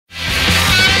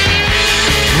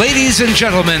Ladies and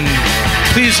gentlemen,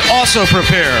 please also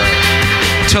prepare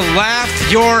to laugh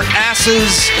your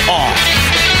asses off.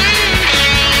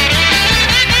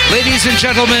 Ladies and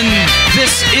gentlemen,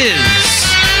 this is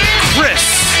Chris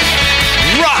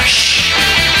Rush.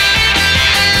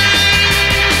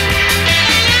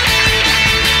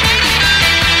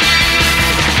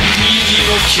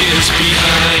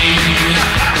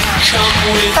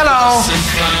 Hello.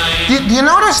 Do you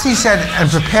notice he said, and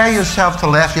prepare yourself to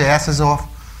laugh your asses off?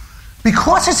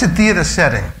 Because it's a theater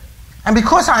setting, and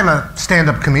because I'm a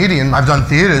stand-up comedian, I've done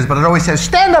theaters, but it always says,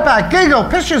 stand up, act, giggle,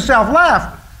 piss yourself,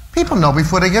 laugh. People know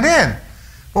before they get in.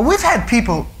 But we've had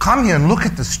people come here and look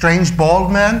at the strange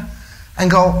bald man and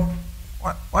go,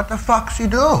 what the fuck's he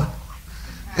do?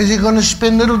 Is he going to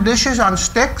spin little dishes on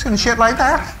sticks and shit like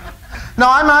that? No,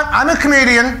 I'm not. I'm a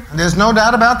comedian. There's no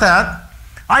doubt about that.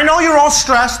 I know you're all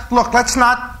stressed. Look, let's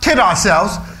not kid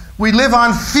ourselves. We live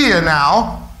on fear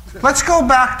now. Let's go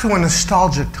back to a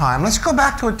nostalgic time. Let's go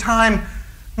back to a time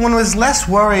when there was less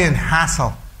worry and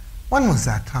hassle. When was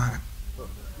that time?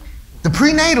 The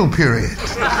prenatal period.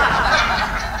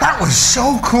 That was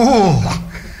so cool.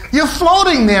 You're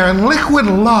floating there in liquid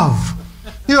love.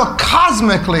 You're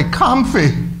cosmically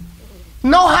comfy.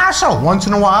 No hassle. Once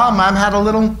in a while, Mom had a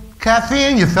little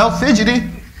caffeine, you felt fidgety,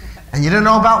 and you didn't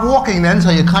know about walking then,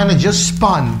 so you kind of just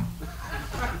spun.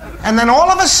 And then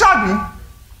all of a sudden,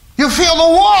 you feel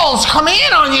the walls coming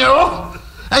in on you,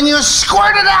 and you're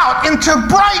squirted out into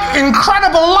bright,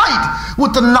 incredible light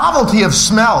with the novelty of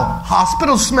smell,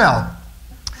 hospital smell.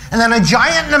 And then a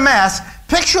giant in a mask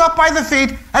picks you up by the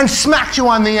feet and smacks you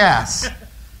on the ass.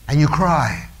 And you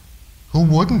cry. Who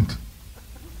wouldn't?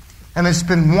 And it's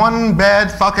been one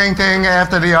bad fucking thing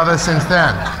after the other since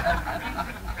then.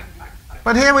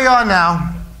 But here we are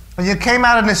now, and you came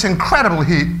out in this incredible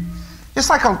heat. It's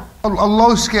like a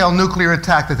low-scale nuclear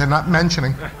attack that they're not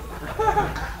mentioning.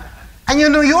 And you're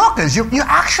New Yorkers. You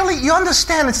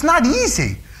understand it's not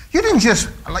easy. You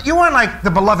weren't like the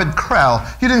beloved Krell.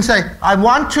 You didn't say, I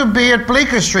want to be at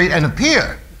Bleecker Street and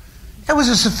appear. It was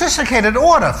a sophisticated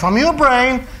order from your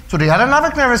brain to the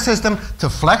autonomic nervous system to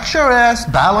flex your ass,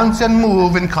 balance, and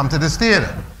move and come to this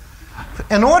theater.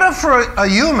 In order for a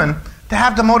human to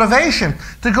have the motivation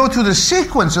to go through the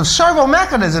sequence of servo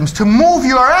mechanisms to move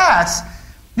your ass,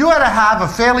 you had to have a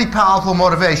fairly powerful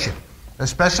motivation,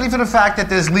 especially for the fact that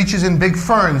there's leeches and big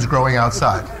ferns growing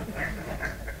outside.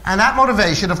 And that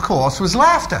motivation, of course, was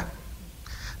laughter.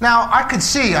 Now, I could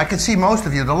see most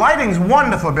of you. The lighting's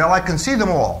wonderful, Bill. I can see them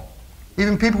all.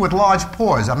 Even people with large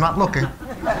pores. I'm not looking.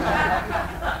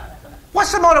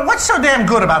 What's the motive? What's so damn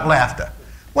good about laughter?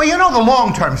 Well, you know the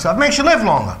long-term stuff. Makes you live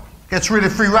longer. Gets rid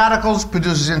of free radicals,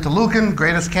 produces interleukin,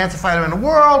 greatest cancer fighter in the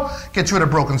world, gets rid of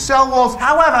broken cell walls.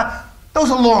 However,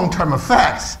 those are long-term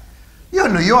effects. You're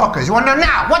New Yorkers. You want to know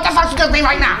now, what the fuck's doing me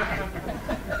right now?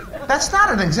 That's not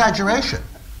an exaggeration.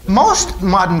 Most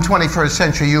modern 21st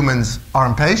century humans are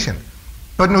impatient.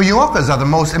 But New Yorkers are the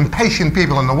most impatient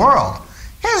people in the world.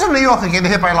 Here's a New Yorker getting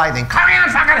hit by lightning. Come on,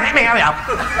 fucking hit me, hurry up.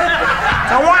 So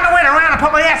I wanted to wait around and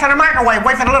put my ass in the microwave,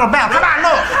 wait for the little bell. Come on,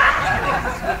 move.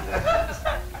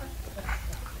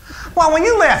 Well, when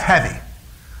you laugh heavy,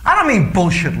 I don't mean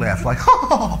bullshit laugh like,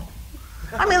 oh.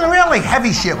 I mean the really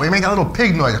heavy shit where you make a little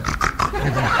pig noise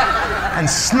and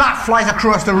snot flies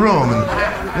across the room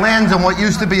and lands on what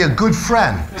used to be a good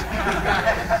friend.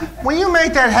 When you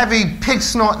make that heavy pig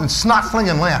snort and snot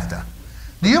flinging laughter,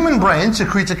 the human brain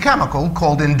secretes a chemical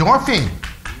called endorphin,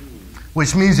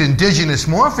 which means indigenous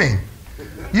morphine.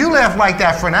 You laugh like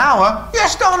that for an hour, you're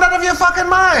stoned out of your fucking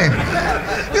mind.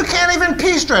 You can't even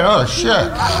pee straight. Oh, shit.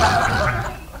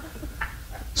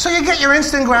 So you get your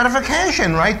instant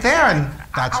gratification right there, and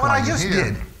that's what I just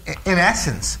did, in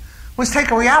essence, was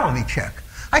take a reality check.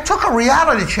 I took a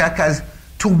reality check as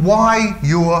to why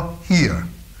you're here.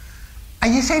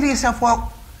 And you say to yourself,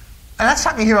 well, and that's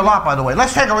something you hear a lot, by the way.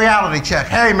 Let's take a reality check.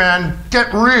 Hey, man,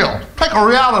 get real. Take a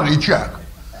reality check.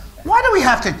 Why do we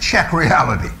have to check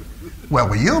reality? Well,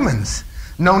 we're humans,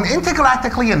 known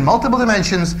intergalactically in multiple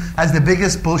dimensions as the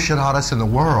biggest bullshit artists in the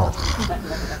world.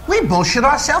 We bullshit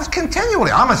ourselves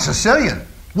continually. I'm a Sicilian.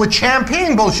 We're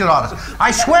champion bullshit artists.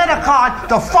 I swear to God,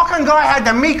 the fucking guy had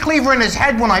the meat cleaver in his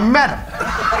head when I met him.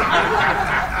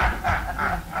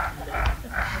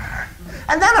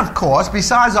 And then, of course,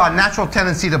 besides our natural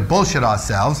tendency to bullshit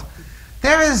ourselves,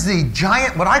 there is the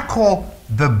giant, what I call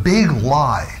the big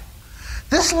lie.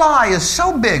 This lie is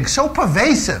so big, so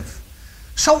pervasive,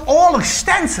 so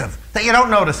all-extensive that you don't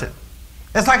notice it.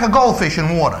 It's like a goldfish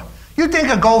in water. You think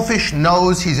a goldfish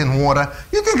knows he's in water.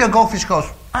 You think a goldfish goes,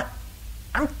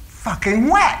 I'm fucking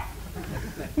wet.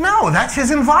 No, that's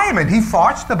his environment. He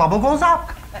farts, the bubble goes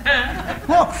up.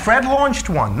 Look, Fred launched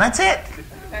one. That's it.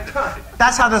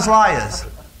 That's how this lie is.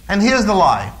 And here's the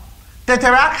lie. That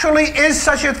there actually is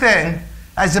such a thing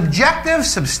as objective,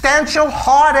 substantial,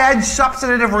 hard-edged,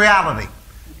 substantive reality.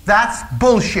 That's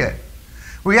bullshit.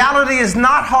 Reality is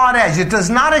not hard-edged. It does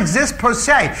not exist per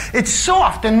se. It's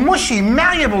soft and mushy,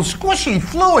 malleable, squishy,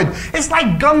 fluid. It's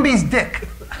like Gumby's dick.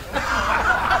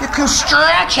 You can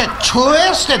stretch it,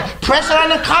 twist it, press it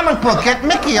on a comic book, get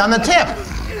Mickey on the tip.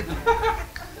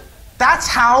 That's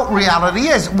how reality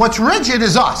is. What's rigid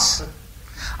is us.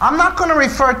 I'm not going to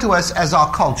refer to us as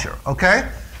our culture, okay?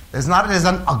 There's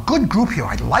a good group here.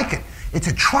 I like it. It's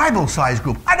a tribal-sized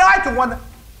group.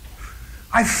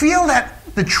 I feel that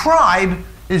the tribe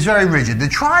is very rigid. The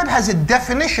tribe has a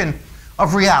definition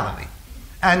of reality.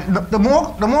 And the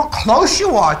more close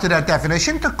you are to that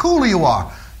definition, the cooler you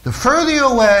are. The further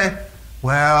you're away,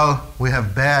 well, we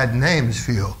have bad names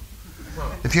for you.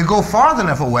 If you go far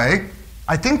enough away,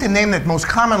 I think the name that most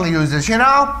commonly used is,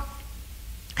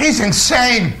 he's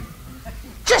insane.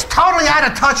 Just totally out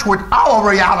of touch with our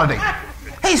reality.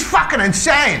 He's fucking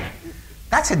insane.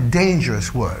 That's a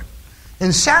dangerous word.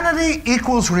 Insanity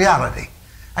equals reality.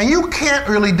 And you can't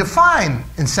really define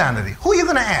insanity. Who are you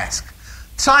going to ask?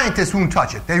 Scientists won't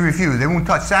touch it. They refuse. They won't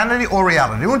touch sanity or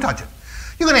reality. They won't touch it.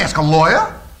 You're going to ask a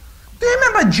lawyer? Do you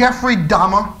remember Jeffrey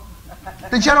Dahmer?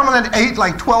 The gentleman that ate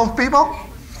like 12 people?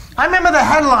 I remember the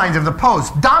headlines of the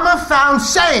Post. Dahmer found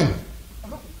sane.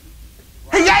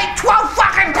 He ate 12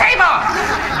 fucking people!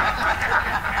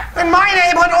 In my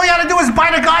neighborhood, all you had to do was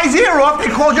bite a guy's ear off. They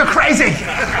called you crazy.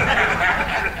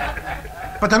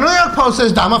 But the New York Post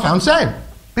says Dahmer found sane.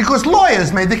 Because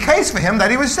lawyers made the case for him that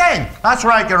he was sane. That's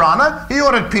right, Your Honor. He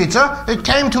ordered pizza. It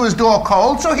came to his door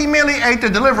cold, so he merely ate the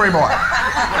delivery boy.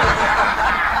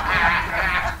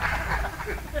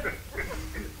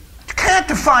 You can't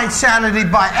define sanity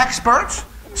by experts.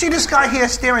 See this guy here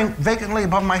staring vacantly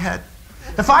above my head?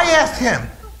 If I asked him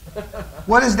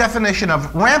what his definition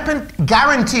of rampant,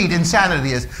 guaranteed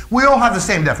insanity is, we all have the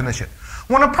same definition.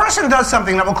 When a person does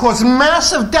something that will cause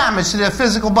massive damage to their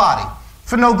physical body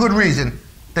for no good reason,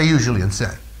 they're usually insane.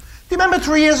 Do you remember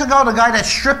 3 years ago the guy that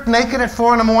stripped naked at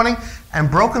 4 in the morning and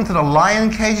broke into the lion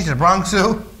cage at the Bronx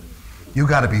Zoo? You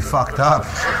gotta be fucked up.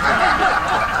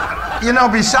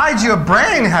 Besides your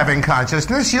brain having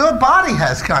consciousness, your body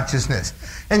has consciousness.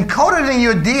 Encoded in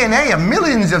your DNA are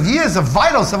millions of years of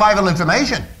vital survival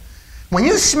information. When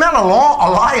you smell a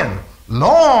lion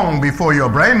long before your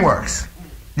brain works,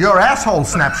 your asshole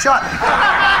snaps shut.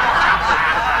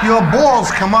 Your balls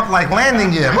come up like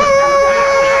landing gear.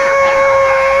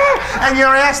 And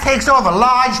your ass takes over.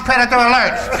 Large predator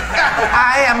alert.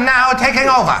 I am now taking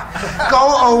over.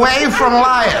 Go away from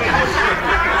lion.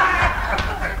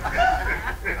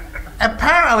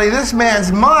 Apparently, this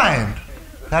man's mind,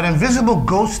 that invisible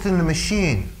ghost in the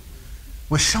machine,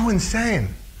 was so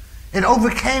insane. It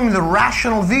overcame the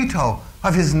rational veto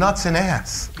of his nuts and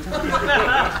ass.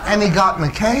 And he got in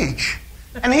a cage.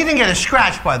 And he didn't get a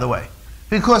scratch, by the way,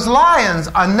 because lions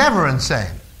are never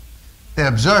insane. They're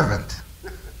observant.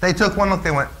 They took one look,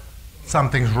 they went,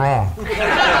 something's wrong.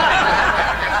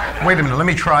 Wait a minute, let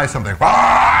me try something.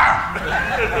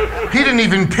 He didn't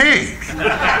even pee.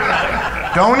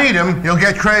 Don't eat him, you'll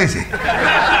get crazy. Some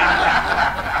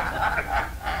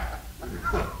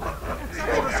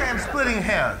people say I'm splitting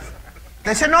hairs.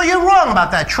 They said, no, you're wrong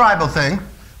about that tribal thing.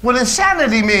 What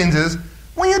insanity means is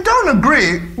when you don't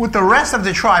agree with the rest of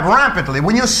the tribe rampantly,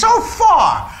 when you're so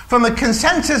far from a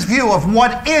consensus view of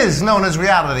what is known as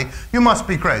reality, you must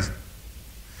be crazy.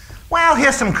 Well,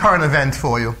 here's some current events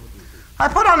for you. I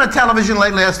put on the television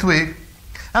late last week,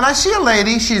 and I see a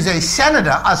lady, she's a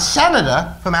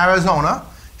senator from Arizona.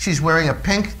 She's wearing a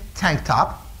pink tank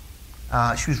top.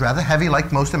 She was rather heavy,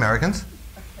 like most Americans,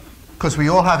 because we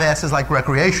all have asses like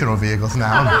recreational vehicles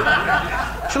now.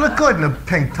 She looked good in a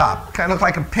pink top. Kind of looked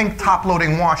like a pink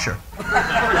top-loading washer.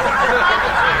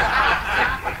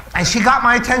 And she got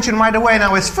my attention right away, and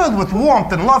I was filled with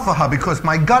warmth and love for her because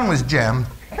my gun was jammed.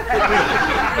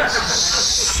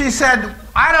 She said,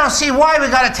 I don't see why we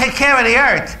got to take care of the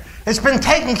earth. It's been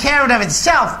taking care of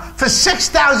itself for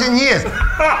 6,000 years.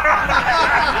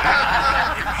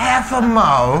 Half a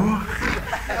mo.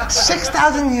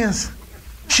 6,000 years.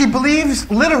 She believes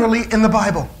literally in the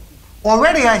Bible.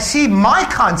 Already I see my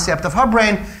concept of her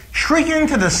brain shrinking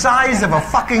to the size of a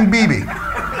fucking BB.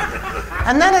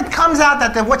 And then it comes out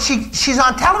that what she's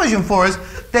on television for is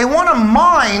they want to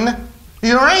mine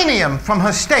uranium from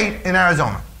her state in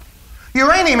Arizona.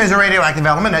 Uranium is a radioactive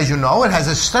element, as you know. It has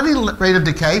a steady rate of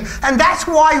decay, and that's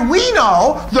why we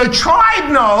know, the tribe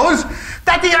knows,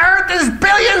 that the Earth is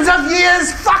billions of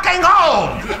years fucking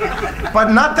old.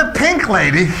 But not the pink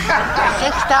lady.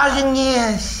 6,000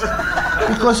 years.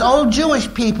 Because old Jewish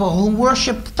people who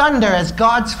worship thunder as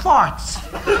God's farts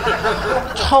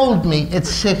told me it's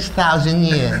 6,000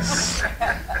 years.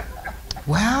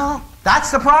 Well,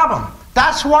 that's the problem.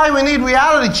 That's why we need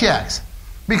reality checks.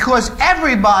 Because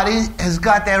everybody has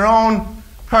got their own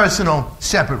personal,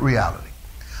 separate reality.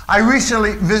 I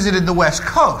recently visited the West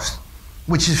Coast,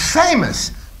 which is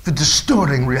famous for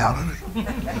distorting reality.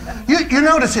 You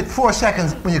notice it 4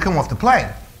 seconds when you come off the plane.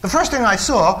 The first thing I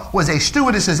saw was a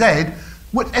stewardess's aide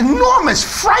with enormous,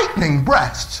 frightening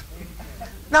breasts.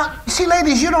 Now, you see,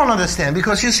 ladies, you don't understand,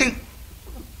 because you see,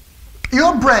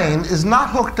 your brain is not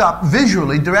hooked up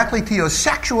visually directly to your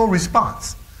sexual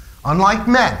response, unlike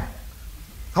men.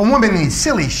 A woman needs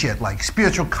silly shit like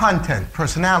spiritual content,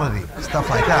 personality, stuff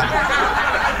like that.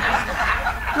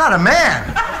 Not a man.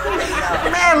 A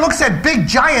man looks at big,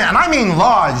 giant, and I mean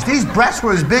large. These breasts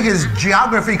were as big as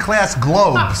geography class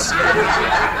globes.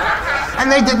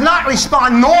 And they did not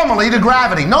respond normally to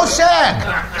gravity. No sag.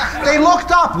 They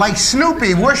looked up like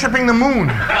Snoopy worshiping the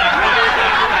moon.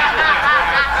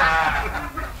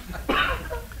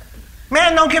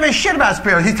 Man don't give a shit about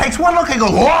spirit. He takes one look and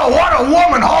goes, whoa, what a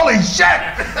woman, holy shit!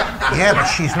 Yeah, but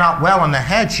she's not well in the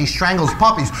head. She strangles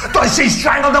puppies. Does she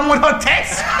strangle them with her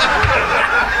tits?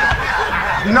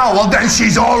 No, well then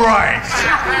she's all right.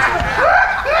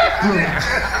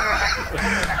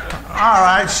 All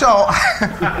right, so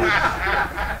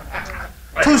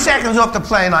 2 seconds off the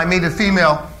plane, I meet a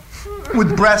female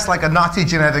with breasts like a Nazi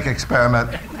genetic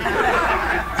experiment.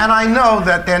 And I know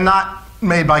that they're not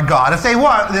made by God. If they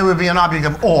were, they would be an object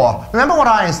of awe. Remember what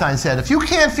Einstein said, if you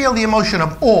can't feel the emotion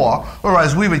of awe, or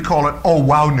as we would call it, oh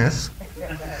wowness,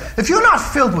 if you're not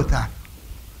filled with that,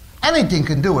 anything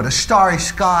can do it. A starry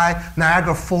sky,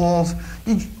 Niagara Falls,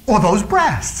 or those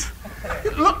breasts.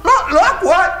 Look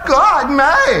what God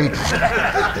made.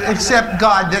 Except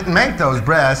God didn't make those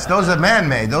breasts. Those are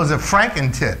man-made. Those are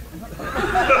Franken-tit.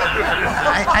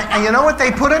 And you know what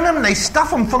they put in them? They stuff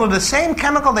them full of the same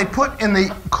chemical they put in the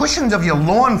cushions of your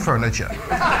lawn furniture.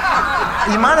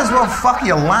 You might as well fuck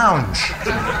your lounge.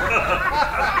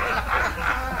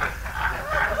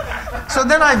 So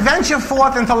then I venture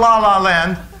forth into La La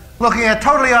Land, looking at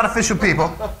totally artificial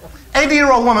people.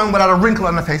 80-year-old woman without a wrinkle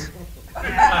on her face,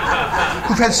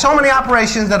 who've had so many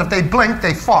operations that if they blink,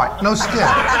 they fart. No skin.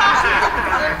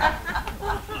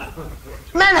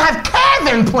 Men have calf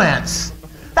implants.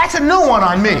 That's a new one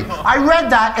on me. I read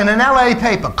that in an LA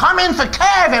paper. Come in for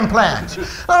calf implants. In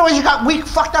other words, you got weak,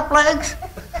 fucked up legs.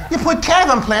 You put calf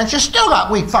implants, you still got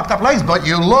weak, fucked up legs, but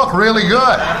you look really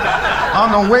good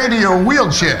on the way to your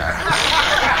wheelchair.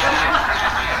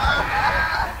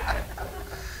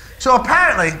 So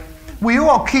apparently, we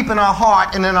all keep in our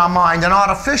heart and in our mind an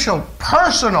artificial,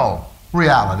 personal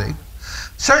reality.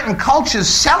 Certain cultures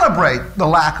celebrate the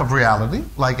lack of reality,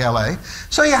 like LA,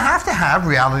 so you have to have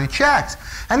reality checks.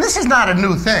 And this is not a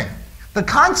new thing. The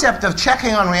concept of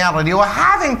checking on reality or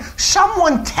having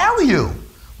someone tell you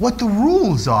what the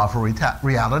rules are for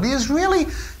reality is really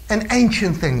an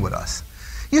ancient thing with us.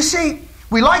 You see,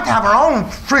 we like to have our own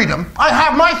freedom. I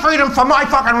have my freedom for my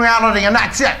fucking reality and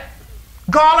that's it.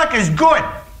 Garlic is good.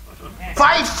 If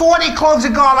I eat 40 cloves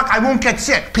of garlic, I won't get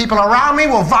sick. People around me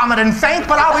will vomit and faint,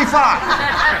 but I'll be fine.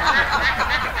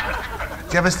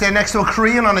 Did you ever stand next to a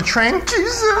Korean on a train?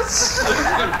 Jesus.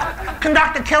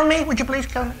 Conductor, kill me. Would you please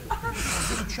kill me?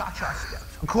 Cha-cha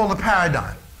steps. I'm called the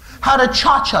paradigm. How to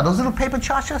cha-cha, those little paper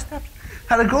cha-cha steps.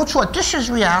 How to go through it. This is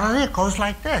reality. It goes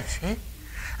like this, see?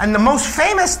 And the most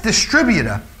famous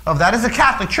distributor of that is the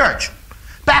Catholic Church.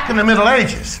 Back in the Middle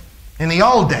Ages, in the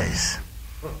old days,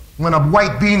 when a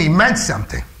white beanie meant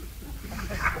something.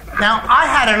 Now, I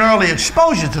had an early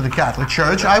exposure to the Catholic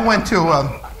Church. I went to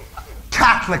a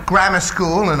Catholic grammar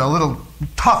school in a little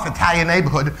tough Italian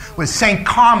neighborhood with St.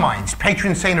 Carmine's,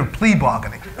 patron saint of plea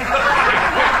bargaining. It's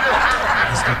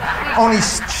the only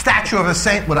statue of a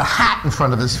saint with a hat in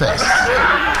front of his face.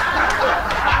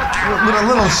 With a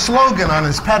little slogan on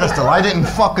his pedestal, I didn't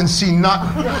fucking see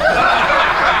nothing.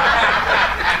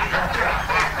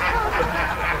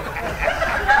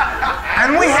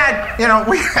 And we had,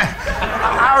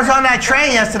 I was on that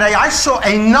train yesterday, I saw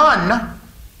a nun.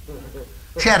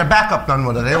 She had a backup nun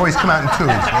with her. They always come out in twos.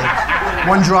 Right?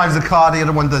 One drives the car, the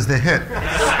other one does the hit.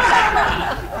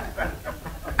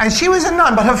 And she was a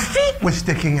nun, but her feet were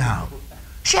sticking out.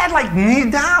 She had like knee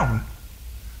down.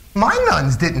 My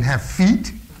nuns didn't have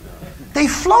feet. They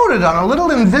floated on a little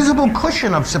invisible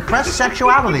cushion of suppressed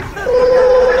sexuality.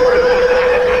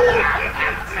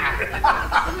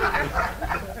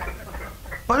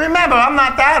 But remember, I'm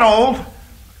not that old.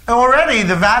 Already,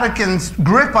 the Vatican's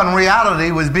grip on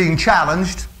reality was being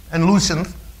challenged and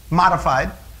loosened,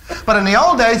 modified. But in the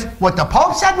old days, what the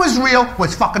Pope said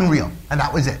was fucking real. And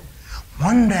that was it.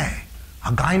 One day,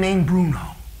 a guy named Bruno,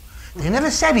 they never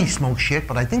said he smoked shit,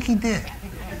 but I think he did.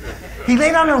 He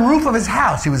laid on the roof of his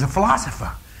house. He was a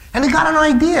philosopher. And he got an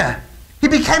idea. He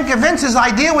became convinced his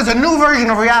idea was a new version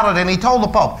of reality, and he told the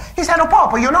Pope. He said, "Oh,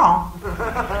 Pope, you know,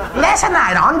 last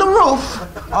night on the roof."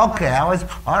 Okay,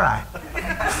 all right.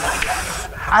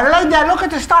 I lay there, look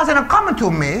at the stars, and they're coming to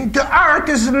me. The Earth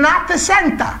is not the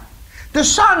center. The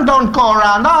sun don't go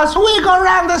around us, we go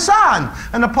around the sun.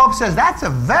 And the Pope says, "That's a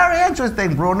very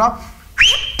interesting, Bruno.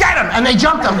 Get him!" And they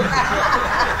jumped him.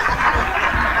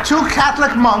 2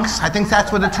 Catholic monks, I think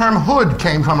that's where the term hood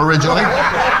came from originally.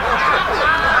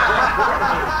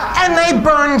 And they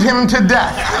burned him to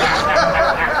death.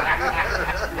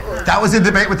 That was a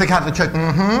debate with the Catholic Church.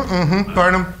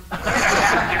 Burn him.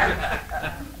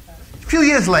 A few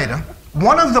years later,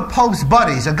 one of the Pope's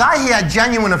buddies, a guy he had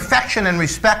genuine affection and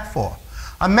respect for,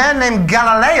 a man named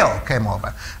Galileo, came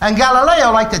over. And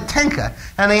Galileo liked to tinker,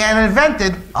 and he had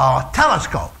invented a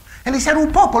telescope. And he said, "Oh,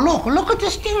 Pope, look at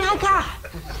this thing I got.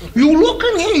 You look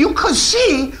in here, you could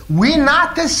see we're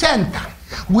not the center.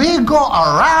 We go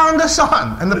around the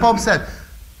sun." And the Pope said,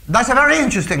 "That's a very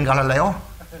interesting, Galileo.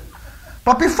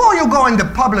 But before you go into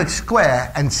public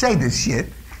square and say this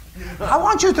shit, I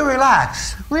want you to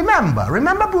relax.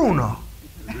 Remember Bruno.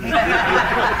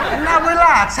 Now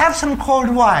relax, have some cold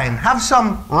wine, have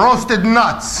some roasted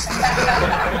nuts."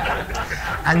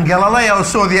 And Galileo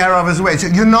saw the error of his ways.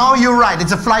 "You know, you're right,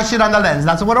 it's a fly shit on the lens.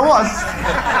 That's what it was."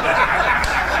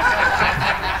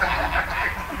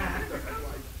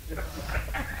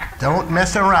 Don't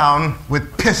mess around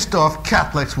with pissed off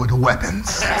Catholics with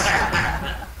weapons.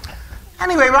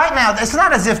 Anyway, right now, it's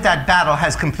not as if that battle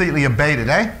has completely abated,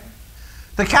 eh?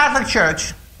 The Catholic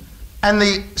Church and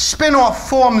the spin-off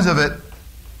forms of it,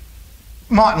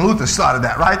 Martin Luther started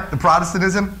that, right? The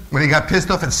Protestantism, when he got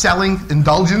pissed off at selling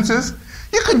indulgences.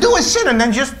 You could do a sin and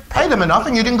then just pay them enough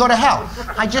and you didn't go to hell.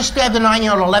 I just stabbed a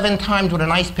 9-year-old 11 times with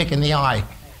an ice pick in the eye.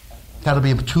 That'll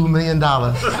be $2 million.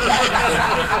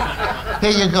 Here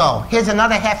you go. Here's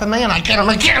another $500,000. I get him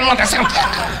again.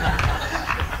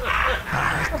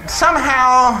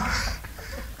 Somehow,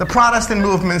 the Protestant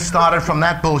movement started from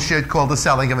that bullshit called the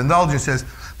selling of indulgences.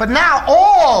 But now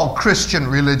all Christian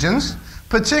religions,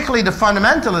 particularly the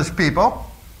fundamentalist people,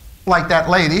 like that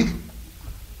lady,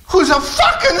 who's a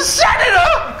fucking senator,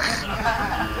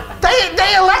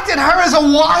 they elected her as a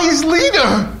wise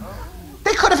leader.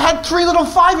 They could have had 3 little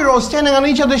 5-year-olds standing on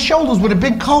each other's shoulders with a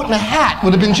big coat and a hat.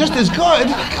 Would have been just as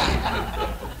good.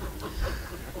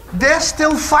 They're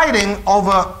still fighting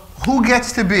over who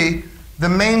gets to be the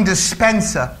main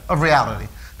dispenser of reality.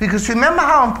 Because remember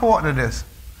how important it is.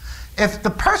 If the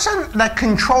person that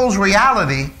controls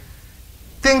reality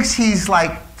thinks he's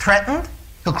like threatened,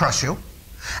 he'll crush you.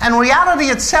 And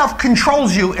reality itself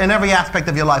controls you in every aspect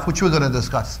of your life, which we're going to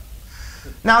discuss.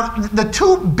 Now, the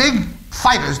 2 big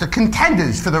fighters, the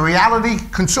contenders for the reality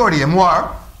consortium were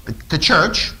the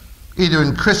church, either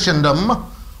in Christendom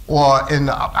or in...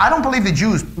 I don't believe the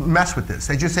Jews mess with this.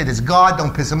 They just say, "There's God,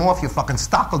 don't piss him off, your fucking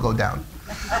stock will go down."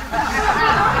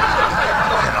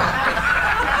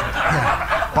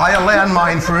 Buy a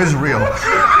landmine for Israel.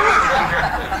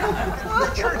 The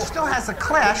church still has a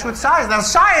clash with science. Now,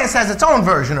 science has its own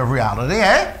version of reality,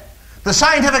 eh? The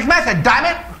scientific method, damn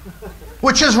it!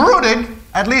 Which is rooted,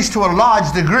 at least to a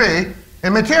large degree,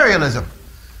 in materialism.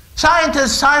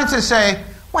 Scientists say,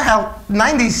 well,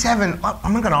 97,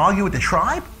 I'm not going to argue with the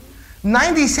tribe.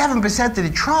 97% of the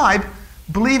tribe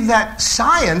believe that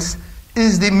science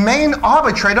is the main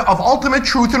arbitrator of ultimate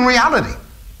truth and reality.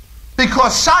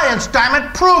 Because science, damn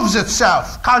it, proves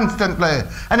itself constantly.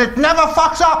 And it never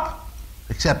fucks up,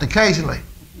 except occasionally.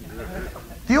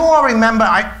 Do you all remember,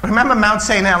 I remember Mount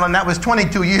St. Helens, that was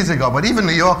 22 years ago, but even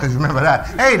New Yorkers remember that.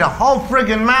 Hey, the whole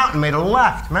friggin' mountain made a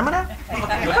left. Remember that?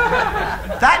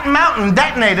 That mountain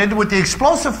detonated with the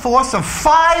explosive force of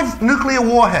 5 nuclear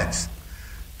warheads.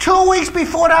 2 weeks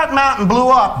before that mountain blew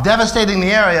up, devastating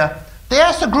the area, they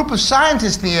asked a group of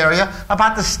scientists in the area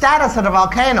about the status of the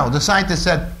volcano. The scientists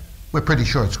said, "We're pretty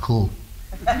sure it's cool.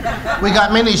 We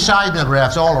got mini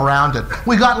seismographs all around it.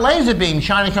 We got laser beams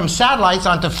shining from satellites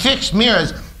onto fixed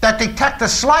mirrors that detect the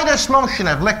slightest motion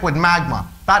of liquid magma.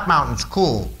 That mountain's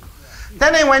cool."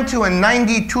 Then they went to a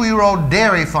 92-year-old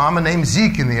dairy farmer named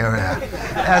Zeke in the area.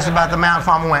 Asked about the mountain.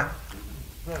 Farmer went,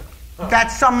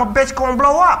 "That son of a bitch gonna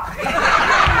blow up.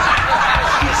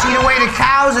 See the way the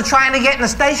cows are trying to get in the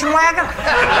station wagon?"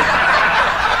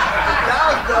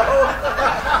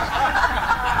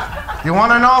 You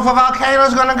want to know if a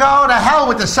volcano's going to go? To hell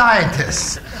with the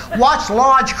scientists. Watch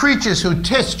large creatures who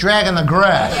tiss dragging the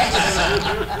grass.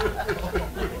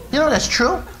 You know that's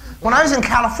true? When I was in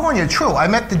California, true, I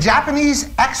met the Japanese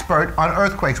expert on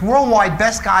earthquakes, worldwide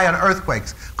best guy on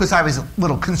earthquakes, because I was a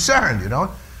little concerned, you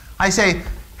know. I say,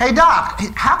 hey doc,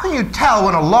 how can you tell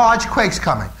when a large quake's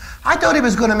coming? I thought he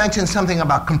was going to mention something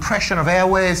about compression of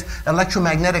airways,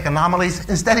 electromagnetic anomalies.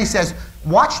 Instead he says,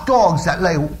 watch dogs that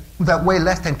weigh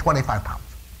less than 25 pounds.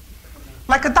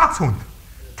 Like a dachshund.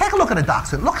 Take a look at a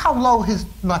dachshund. Look how low his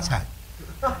nuts hang.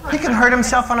 He can hurt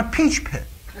himself on a peach pit.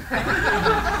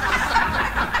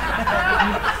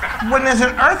 When there's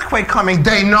an earthquake coming,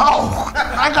 they know.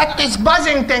 I got this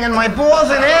buzzing thing in my balls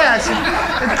and ass.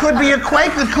 It could be a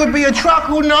quake, it could be a truck,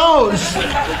 who knows?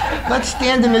 Let's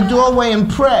stand in the doorway and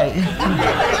pray.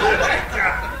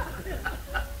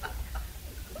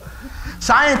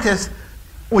 Scientists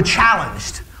were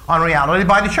challenged on reality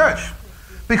by the church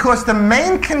because the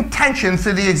main contention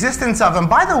for the existence of, and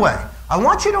by the way, I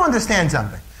want you to understand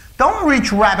something. Don't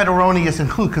reach rabbit erroneous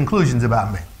conclusions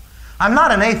about me. I'm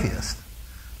not an atheist.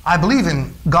 I believe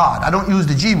in God. I don't use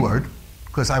the G word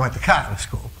because I went to Catholic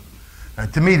school.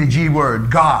 To me, the G word,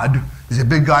 God, is a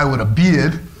big guy with a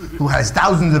beard who has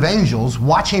thousands of angels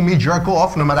watching me jerk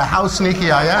off no matter how sneaky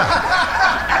I am.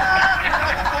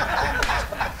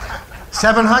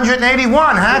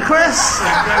 781, huh, Chris?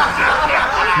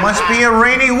 Must be a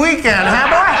rainy weekend, huh,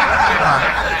 boy?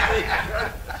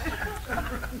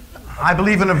 I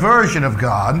believe in a version of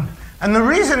God. And the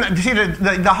reason, you see,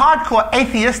 the hardcore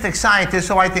atheistic scientists,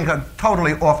 who I think are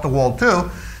totally off the wall too,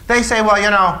 they say, well,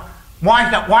 you know,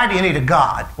 why do you need a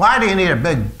God? Why do you need a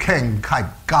big king type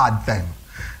God thing?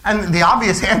 And the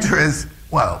obvious answer is,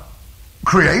 well,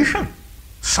 creation.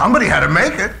 Somebody had to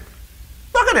make it.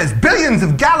 Look at this, billions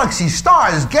of galaxies,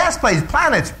 stars, gas plates,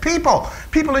 planets,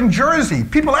 people in Jersey,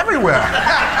 people everywhere.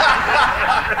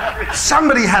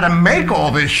 Somebody had to make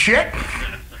all this shit.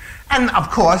 And, of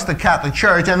course, the Catholic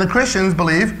Church and the Christians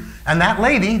believe, and that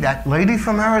lady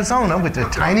from Arizona with the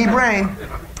tiny brain,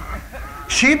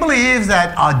 she believes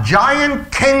that a giant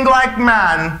king-like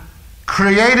man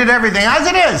created everything as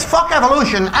it is. Fuck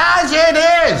evolution, as it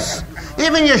is.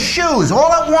 Even your shoes,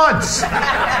 all at once.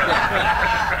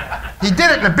 He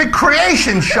did it in a big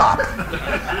creation shop.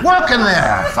 Working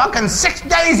there. Fucking 6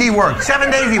 days he worked. 7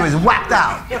 days he was whacked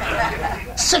out.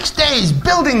 6 days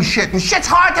building shit, and shit's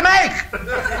hard to make.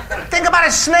 Think about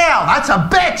a snail. That's a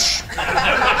bitch.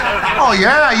 Oh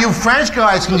yeah, you French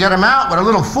guys can get them out with a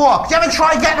little fork. You ever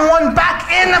try getting one back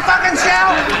in the fucking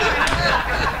shell?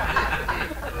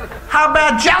 How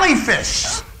about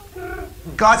jellyfish?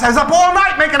 God stays up all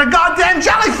night making a goddamn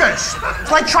jellyfish.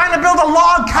 It's like trying to build a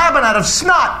log cabin out of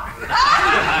snot.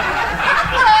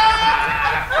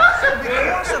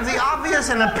 Because of the obvious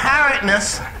and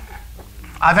apparentness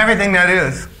of everything that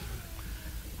is,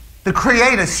 the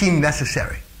Creator seemed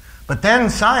necessary. But then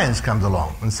science comes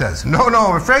along and says, no,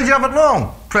 I'm afraid you have it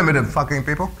wrong, primitive fucking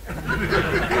people.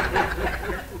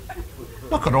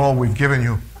 Look at all we've given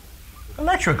you.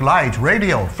 Electric light,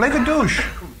 radio, flavored douche.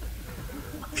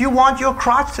 If you want your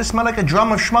crotch to smell like a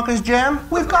drum of Schmucker's jam,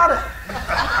 we've got it.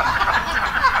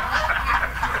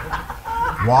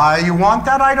 Why you want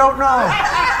that, I don't know.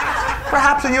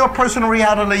 Perhaps in your personal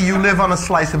reality, you live on a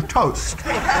slice of toast.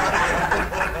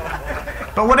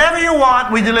 But whatever you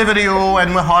want, we deliver to you,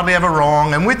 and we're hardly ever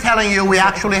wrong, and we're telling you we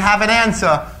actually have an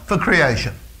answer for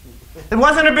creation. It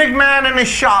wasn't a big man in his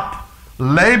shop,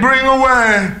 laboring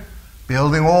away,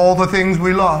 building all the things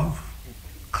we love.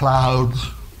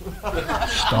 Clouds,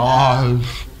 stars,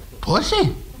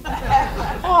 pussy.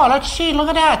 Oh, let's see, look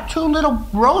at that. 2 little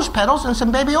rose petals and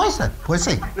some baby oyster.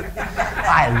 Pussy.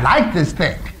 I like this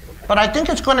thing, but I think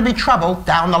it's going to be trouble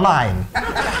down the line.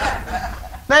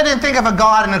 They didn't think of a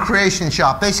God in a creation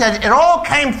shop. They said it all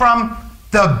came from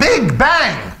the Big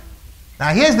Bang.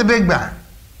 Now, here's the Big Bang.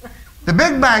 The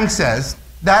Big Bang says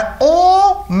that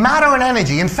all matter and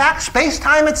energy, in fact,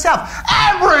 space-time itself,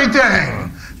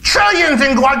 everything, trillions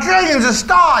and quadrillions of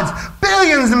stars,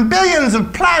 billions and billions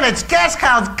of planets, gas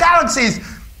clouds, galaxies,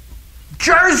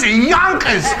 Jersey,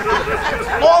 Yonkers,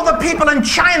 all the people in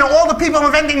China, all the people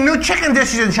inventing new chicken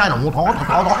dishes in China,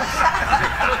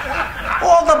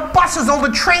 all the buses, all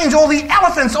the trains, all the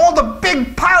elephants, all the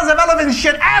big piles of elephant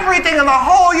shit, everything in the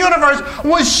whole universe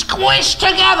was squished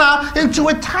together into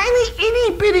a tiny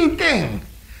itty-bitty thing.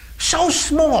 So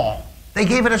small, they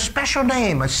gave it a special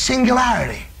name, a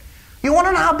singularity. You want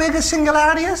to know how big a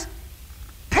singularity is?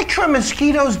 Picture a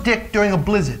mosquito's dick during a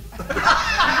blizzard.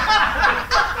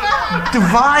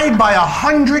 Divide by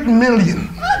 100 million.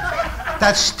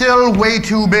 That's still way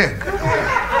too big.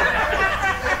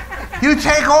 You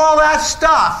take all that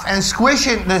stuff and squish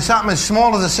it into something as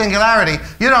small as a singularity,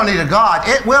 you don't need a God.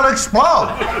 It will explode.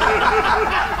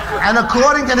 And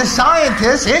according to the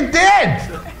scientists, it did.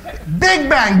 Big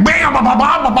Bang. Bam, ba, ba,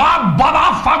 ba, ba, ba, ba,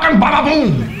 ba, fucking ba, ba,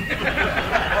 boom.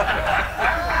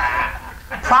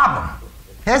 Problem.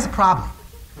 Here's the problem.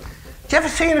 Did you ever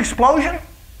see an explosion?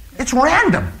 It's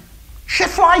random. Shit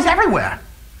flies everywhere.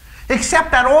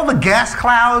 Except that all the gas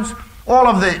clouds, all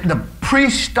of the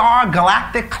pre-star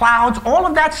galactic clouds, all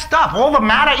of that stuff, all the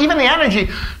matter, even the energy,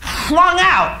 flung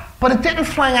out. But it didn't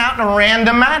fling out in a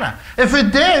random manner. If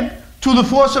it did, to the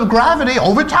force of gravity,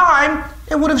 over time,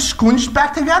 it would have squinched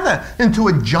back together into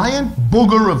a giant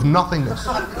booger of nothingness.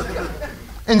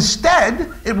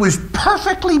 Instead, it was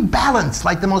perfectly balanced,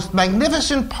 like the most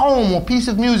magnificent poem or piece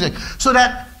of music, so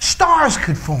that stars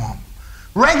could form.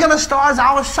 Regular stars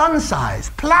our sun size,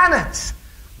 planets,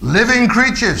 living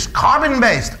creatures,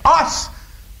 carbon-based, us,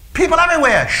 people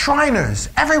everywhere, Shriners,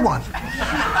 everyone.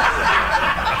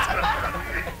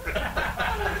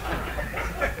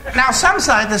 Now, some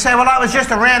scientists say, well, that was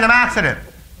just a random accident.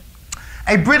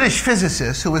 A British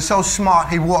physicist who was so smart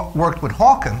he worked with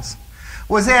Hawkins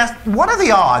was asked, what are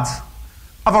the odds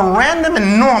of a random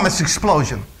enormous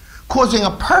explosion causing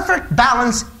a perfect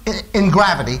balance in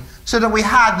gravity so that we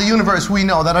had the universe we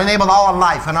know that enabled our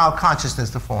life and our consciousness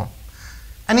to form?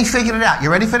 And he figured it out. You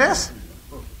ready for this?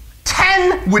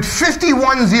 10 with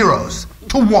 51 zeros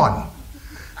to 1.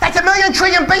 That's a million,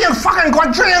 trillion, billion, fucking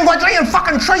quadrillion,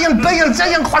 fucking trillion, billion,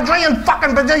 zillion, quadrillion,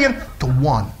 fucking bazillion to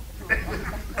 1.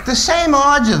 The same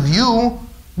odds of you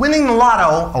winning the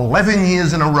lotto 11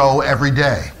 years in a row every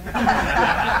day.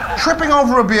 Tripping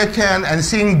over a beer can and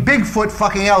seeing Bigfoot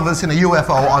fucking Elvis in a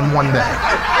UFO on one day.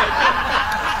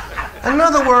 In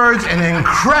other words, an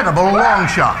incredible long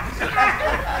shot.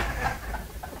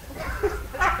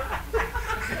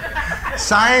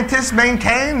 Scientists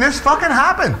maintain this fucking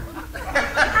happened.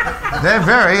 They're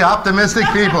very optimistic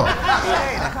people.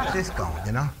 Hey, they got this going,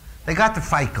 you know? They got the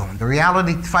fight going. The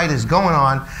reality fight is going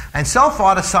on, and so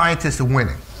far the scientists are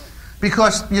winning.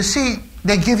 Because, you see,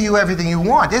 they give you everything you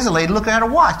want. There's a lady looking at a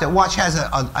watch. That watch has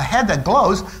a head that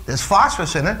glows. There's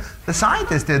phosphorus in it. The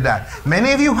scientists did that.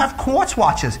 Many of you have quartz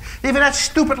watches. Even that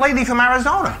stupid lady from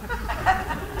Arizona.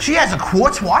 She has a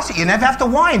quartz watch that you never have to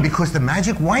wind because the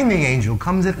magic winding angel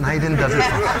comes at night and does it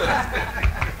for you.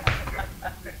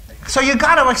 So you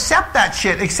got to accept that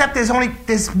shit, except there's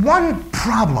one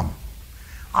problem.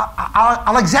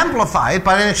 I'll exemplify it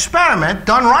by an experiment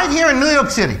done right here in New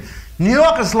York City. New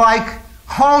York is like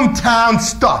hometown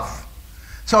stuff.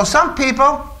 So some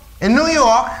people in New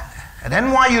York, at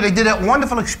NYU, they did a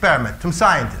wonderful experiment, some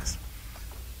scientists.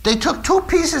 They took 2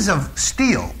 pieces of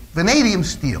steel, vanadium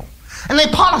steel, and they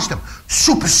polished them.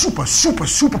 Super, super, super,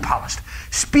 super polished.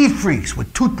 Speed freaks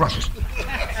with toothbrushes.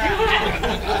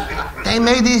 They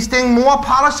made these things more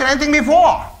polished than anything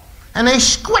before. And they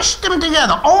squished them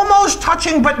together, almost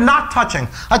touching but not touching.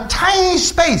 A tiny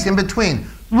space in between,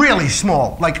 really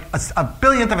small, like a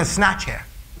billionth of a snatch hair.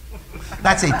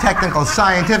 That's a technical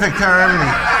scientific term.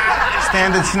 The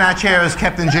standard snatch hair is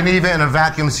kept in Geneva in a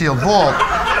vacuum-sealed vault.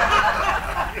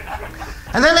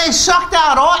 And then they sucked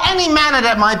out any matter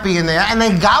that might be in there, and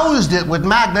they gouged it with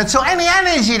magnets, so any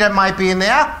energy that might be in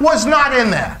there was not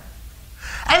in there.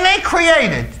 And they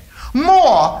created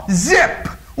more zip,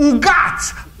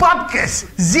 ugats, bupkis,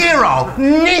 zero,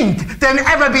 nint than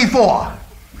ever before.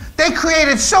 They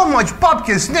created so much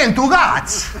bupkis, nint,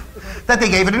 ugats that they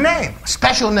gave it a name, a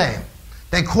special name.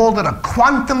 They called it a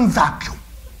quantum vacuum.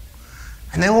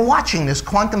 And they were watching this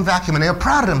quantum vacuum, and they were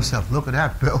proud of themselves. Look at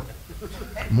that, Bill.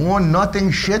 More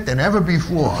nothing shit than ever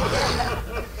before.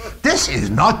 This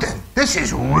is nothing. This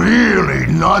is really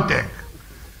nothing.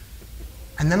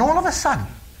 And then all of a sudden,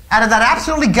 out of that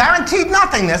absolutely guaranteed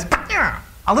nothingness,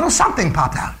 a little something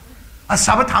popped out. A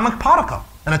subatomic particle.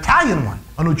 An Italian one.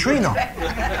 A neutrino.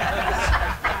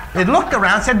 It looked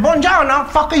around, said, buongiorno,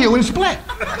 fuck you, and split.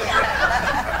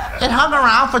 It hung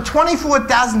around for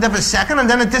 24,000th of a second, and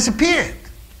then it disappeared.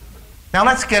 Now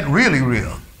let's get really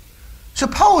real.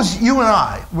 Suppose you and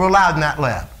I were allowed in that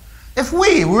lab. If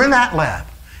we were in that lab,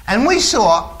 and we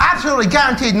saw absolutely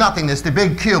guaranteed nothingness, the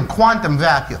big cube quantum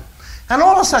vacuum, and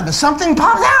all of a sudden something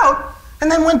popped out,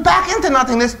 and then went back into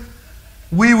nothingness,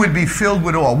 we would be filled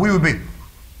with awe. We would be,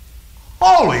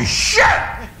 holy shit!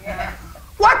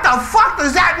 What the fuck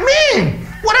does that mean?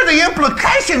 What are the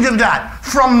implications of that?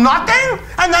 From nothing,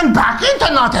 and then back into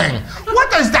nothing.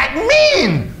 What does that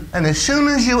mean? And as soon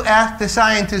as you ask the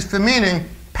scientist for meaning,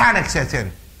 panic sets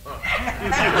in.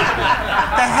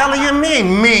 The hell do you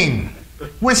mean, mean?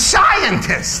 We're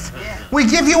scientists. We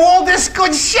give you all this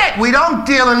good shit. We don't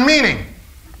deal in meaning.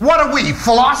 What are we,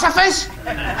 philosophers?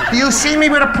 Do you see me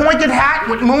with a pointed hat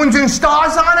with moons and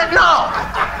stars on it? No.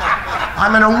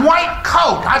 I'm in a white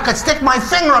coat. I could stick my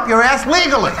finger up your ass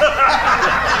legally.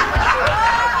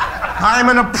 I'm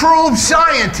an approved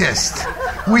scientist.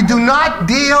 We do not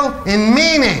deal in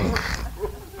meaning.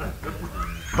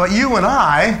 But you and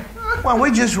I, well,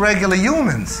 we're just regular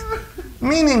humans.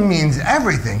 Meaning means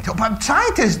everything. But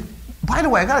scientists, by the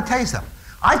way, I got to tell you something.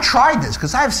 I tried this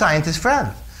because I have scientist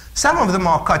friends. Some of them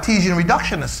are Cartesian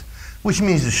reductionists, which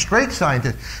means they're straight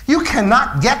scientists. You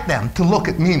cannot get them to look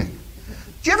at meaning.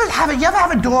 Do you ever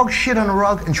have a dog shit on a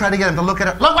rug and try to get him to look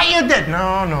at it? Look what you did! No,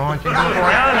 I just look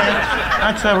around it.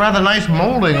 That's a rather nice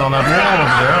molding on that wall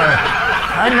over there.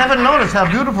 I never noticed how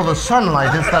beautiful the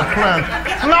sunlight is that plant.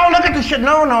 No, look at the shit.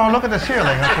 No, look at the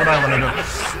ceiling. That's what I want to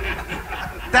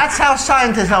do. That's how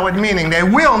scientists are with meaning. They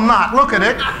will not look at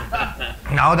it.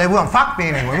 No, they won't. Fuck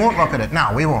meaning. We won't look at it.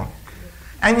 No, we won't.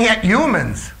 And yet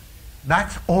humans,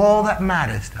 that's all that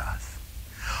matters to us.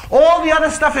 All the other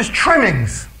stuff is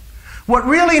trimmings. What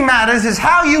really matters is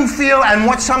how you feel and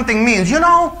what something means. You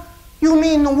know, you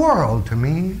mean the world to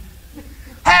me.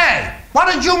 Hey,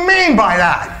 what did you mean by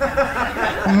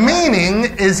that?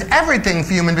 Meaning is everything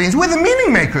for human beings. We're the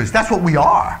meaning makers. That's what we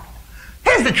are.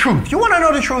 Here's the truth. You want to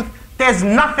know the truth? There's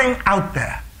nothing out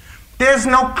there. There's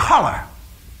no color.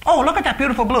 Oh, look at that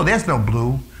beautiful blue. There's no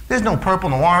blue. There's no purple,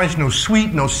 no orange, no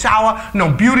sweet, no sour, no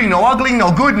beauty, no ugly,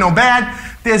 no good, no bad.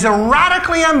 There's a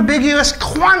radically ambiguous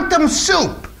quantum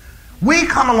soup. We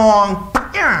come along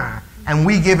and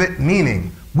we give it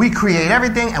meaning. We create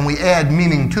everything and we add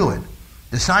meaning to it.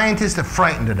 The scientists are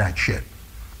frightened of that shit.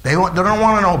 They don't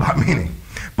want to know about meaning.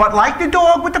 But like the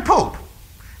dog with the poop,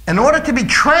 in order to be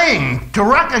trained to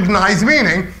recognize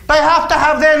meaning, they have to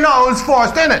have their nose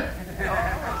forced in it.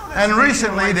 And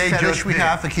recently they just we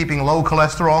have for keeping low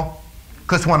cholesterol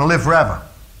because we want to live forever.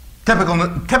 Typical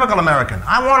American.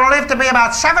 I want to live to be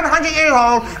about 700 years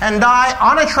old and die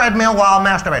on a treadmill while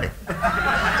masturbating.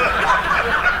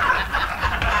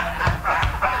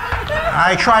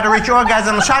 I try to reach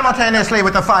orgasm simultaneously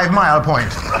with the 5-mile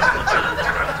point.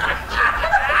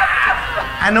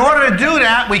 And in order to do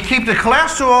that, we keep the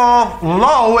cholesterol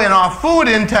low in our food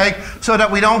intake so that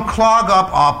we don't clog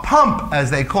up our pump, as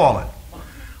they call it.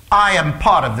 I am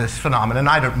part of this phenomenon.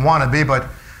 I don't want to be, but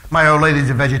my old lady's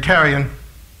a vegetarian.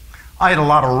 I eat a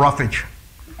lot of roughage.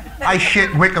 I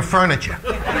shit wicker furniture.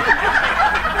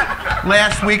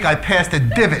 Last week I passed a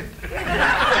divot.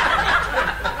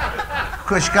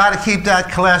 Because you got to keep that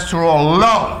cholesterol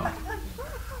low.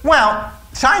 Well,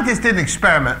 scientists did an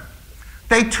experiment.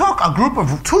 They took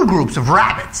two groups of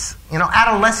rabbits,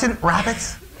 adolescent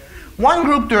rabbits. One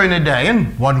group during the day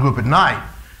and one group at night.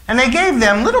 And they gave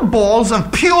them little balls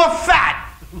of pure fat,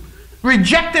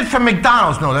 rejected from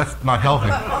McDonald's. No, that's not healthy.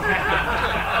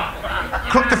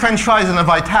 Cook the French fries in the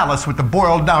Vitalis with the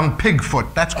boiled down pig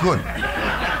foot. That's good.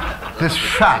 This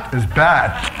fat is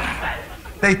bad.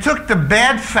 They took the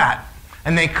bad fat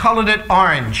and they colored it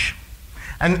orange.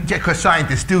 And because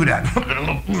scientists do that.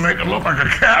 Make it look like a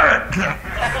carrot.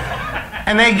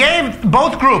 And they gave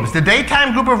both groups, the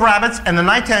daytime group of rabbits and the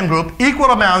nighttime group, equal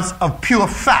amounts of pure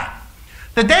fat.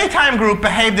 The daytime group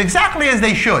behaved exactly as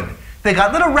they should. They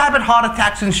got little rabbit heart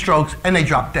attacks and strokes, and they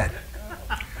dropped dead.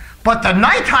 But the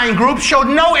nighttime group showed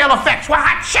no ill effects. We're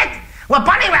hot shit. We're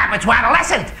bunny rabbits. We're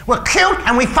adolescent. We're cute,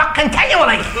 and we fuck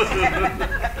continually.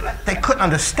 They couldn't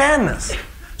understand this.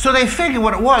 So they figured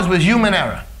what it was human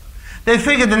error. They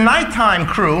figured the nighttime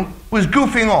crew was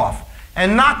goofing off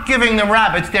and not giving the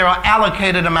rabbits their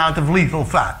allocated amount of lethal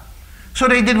fat. So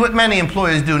they did what many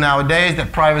employers do nowadays,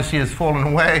 that privacy has fallen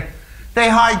away. They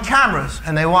hide cameras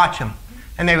and they watch them.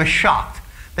 And they were shocked.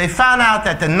 They found out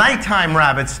that the nighttime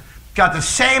rabbits got the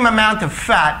same amount of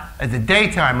fat as the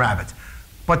daytime rabbits.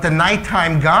 But the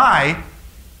nighttime guy,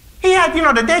 he had,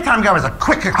 the daytime guy was a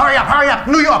quick, hurry up,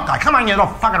 New York guy. Come on, you little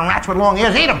fucking rats with long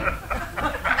ears, eat them.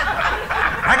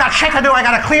 I got shit to do. I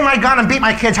got to clean my gun and beat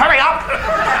my kids. Hurry up.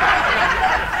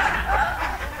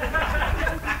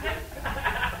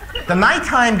 The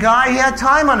nighttime guy, he had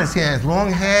time on his hands.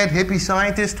 Long-haired, hippie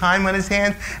scientist, time on his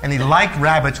hands, and he liked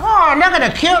rabbits. Oh, look at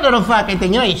the cute little fucking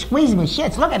thing. He squeezed me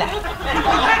shits. Look at that.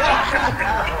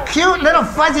 Cute little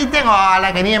fuzzy thing. Oh,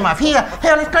 like an earmuff. Here,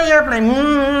 let's play airplane.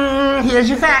 Here's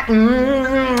your fat.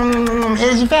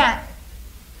 Here's your fat.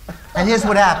 And here's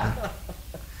what happened.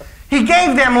 He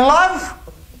gave them love,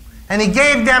 and he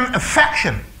gave them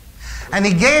affection, and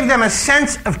he gave them a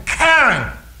sense of caring.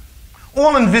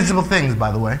 All invisible things,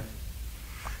 by the way.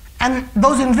 And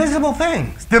those invisible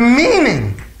things, the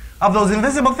meaning of those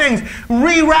invisible things,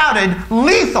 rerouted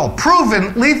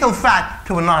proven lethal fat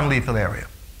to a non-lethal area.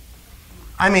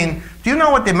 I mean, do you know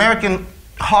what the American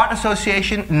Heart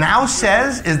Association now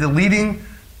says is the leading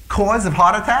cause of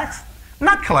heart attacks?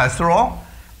 Not cholesterol.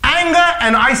 Anger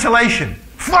and isolation.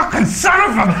 Fucking son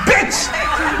of a bitch!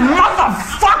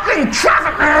 Motherfucking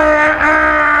traffic!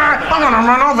 I'm gonna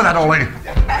run over that old lady.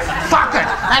 Fuck it!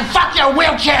 And fuck your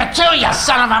wheelchair too, you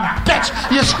son of a bitch!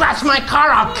 You scratch my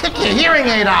car, I'll kick your hearing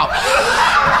aid out.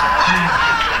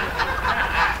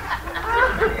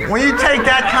 When you take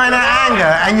that kind of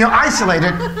anger and you're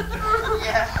isolated,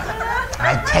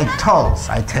 I take tolls.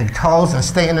 I take tolls and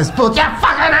stay in this booth. You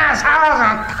fucking asshole!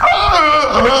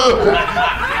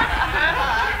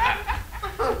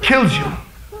 Kills you.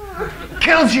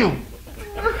 Kills you.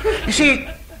 You see,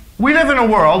 we live in a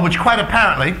world which quite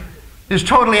apparently is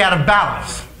totally out of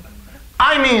balance.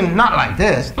 I mean, not like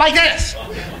this. Like this.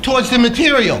 Towards the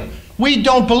material. We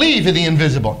don't believe in the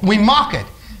invisible. We mock it.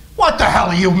 What the hell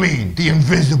do you mean, the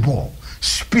invisible?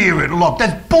 Spirit, look,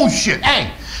 that's bullshit.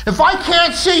 Hey, if I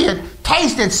can't see it,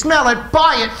 taste it, smell it,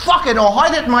 buy it, fuck it, or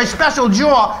hide it in my special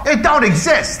drawer, it don't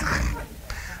exist.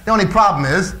 The only problem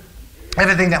is,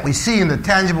 everything that we see in the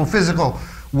tangible physical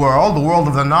world, the world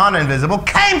of the non-invisible,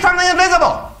 came from the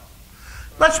invisible.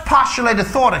 Let's postulate a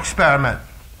thought experiment.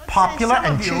 Popular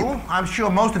and cheap. I'm sure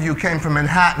most of you came from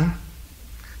Manhattan.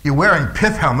 You're wearing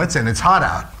pith helmets and it's hot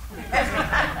out.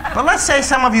 But let's say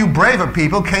some of you braver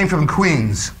people came from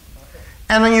Queens.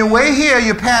 And on your way here,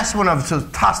 you passed one of those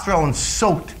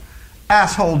testosterone-soaked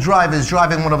asshole drivers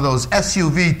driving one of those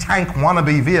SUV tank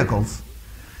wannabe vehicles.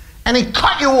 And he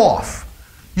cut you off.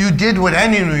 You did what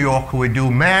any New Yorker would do,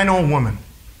 man or woman.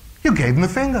 You gave him the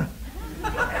finger.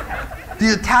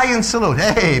 The Italian salute.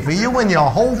 Hey, for you and your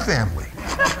whole family.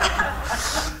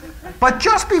 But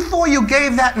just before you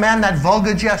gave that man that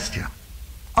vulgar gesture,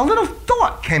 a little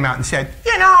thought came out and said,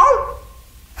 you know,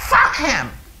 fuck him.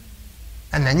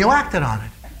 And then you acted on it.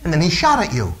 And then he shot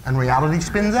at you, and reality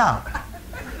spins out.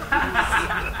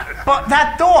 But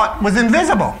that thought was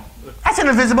invisible. That's an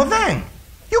invisible thing.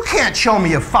 You can't show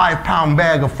me a 5-pound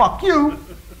bag of fuck you.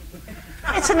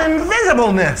 It's an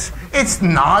invisibleness. It's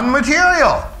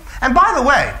non-material. And by the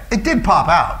way, it did pop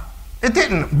out. It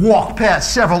didn't walk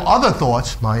past several other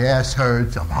thoughts. My ass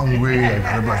hurts, I'm hungry, I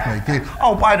gotta brush my teeth.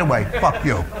 Oh, by the way, fuck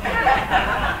you.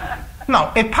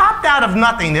 No, it popped out of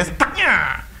nothingness,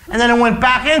 and then it went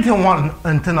back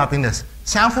into nothingness.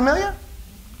 Sound familiar?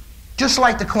 Just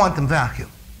like the quantum vacuum.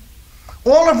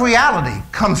 All of reality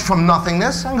comes from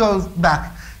nothingness and goes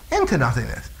back into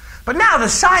nothingness. But now the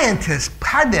scientists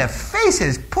had their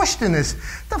faces pushed in this.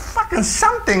 The fucking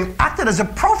something acted as a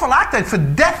prophylactic for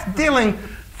death-dealing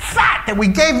fat that we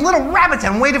gave little rabbits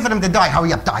and waited for them to die.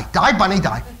 Hurry up, die. Die, bunny,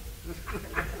 die.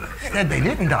 Instead, they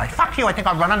didn't die. Fuck you, I think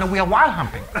I'll run on the wheel while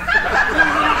humping.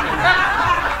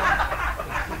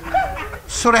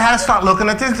 So they had to start looking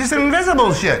at this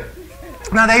invisible shit.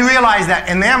 Now they realized that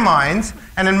in their minds,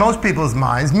 and in most people's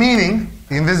minds, meaning,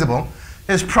 the invisible,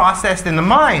 is processed in the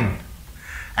mind.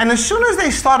 And as soon as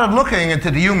they started looking into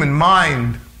the human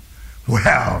mind,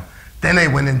 well, then they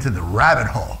went into the rabbit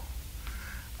hole.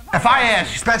 If I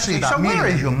ask, especially about so where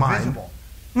is your mind?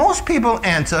 Most people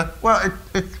answer, well,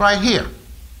 it's right here,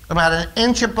 about an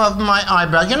inch above my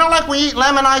eyebrow. You know, like when you eat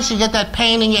lemon ice, you get that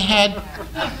pain in your head?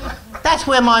 That's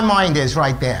where my mind is,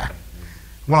 right there.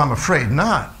 Well, I'm afraid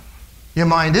not. Your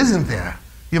mind isn't there.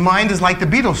 Your mind is like the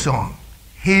Beatles song,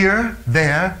 here,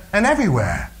 there, and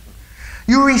everywhere.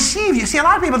 You see, a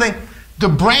lot of people think the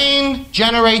brain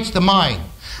generates the mind.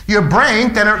 Your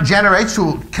brain generates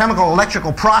through chemical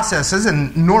electrical processes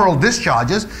and neural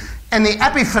discharges, and the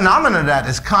epiphenomenon of that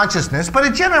is consciousness, but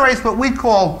it generates what we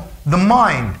call the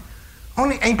mind.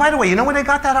 And by the way, you know where they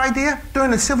got that idea?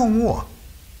 During the Civil War.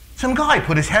 Some guy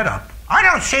put his head up. I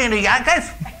don't see any Yankees.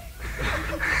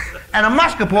 And a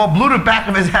musket ball blew the back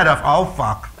of his head off. Oh,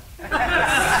 fuck.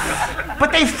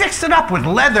 But they fixed it up with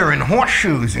leather and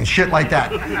horseshoes and shit like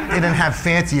that. They didn't have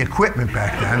fancy equipment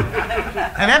back then.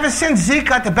 And ever since Zeke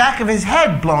got the back of his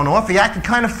head blown off, he acted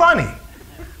kind of funny.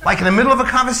 Like in the middle of a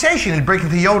conversation, he'd break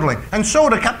into yodeling. And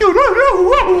Soda kept...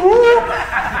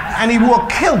 And he wore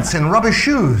kilts and rubber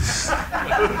shoes.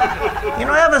 You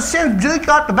know, ever since Zeke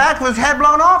got the back of his head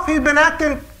blown off, he's been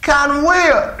acting kind of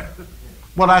weird.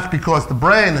 Well, that's because the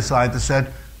brain, the scientist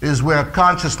said, is where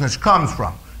consciousness comes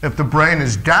from. If the brain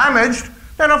is damaged,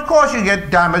 then of course you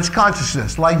get damaged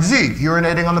consciousness, like Zeke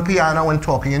urinating on the piano and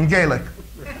talking in Gaelic.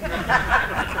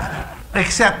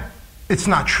 Except it's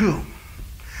not true.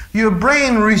 Your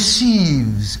brain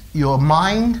receives your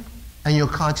mind and your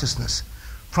consciousness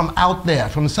from out there,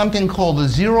 from something called the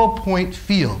zero-point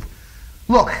field.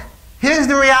 Look, here's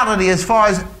the reality as far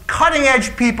as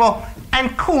cutting-edge people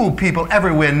and cool people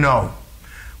everywhere know.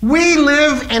 We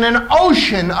live in an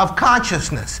ocean of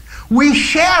consciousness. We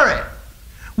share it.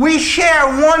 We share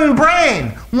one brain,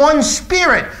 one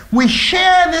spirit. We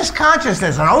share this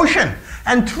consciousness, an ocean.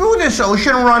 And through this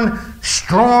ocean run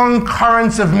strong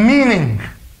currents of meaning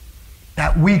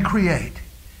that we create.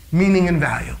 Meaning and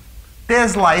value.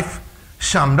 There's life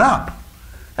summed up.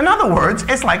 In other words,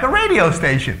 it's like a radio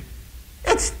station.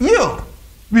 It's you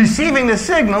receiving the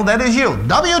signal that is you.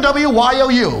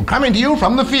 WWYOU, coming to you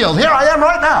from the field. Here I am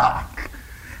right now.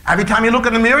 Every time you look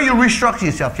in the mirror, you restructure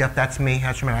yourself. Yep, that's me.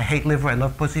 That's me. I hate liver. I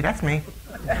love pussy. That's me.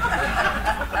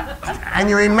 And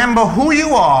you remember who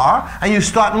you are, and you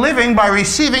start living by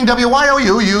receiving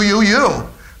WYOU, you.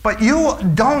 But you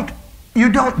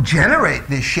don't generate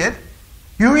this shit.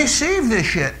 You receive this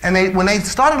shit. And when they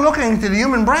started looking into the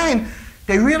human brain,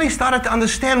 they really started to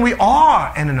understand we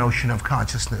are in an ocean of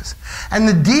consciousness. And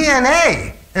the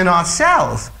DNA in our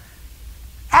cells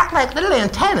act like little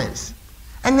antennas.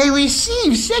 And they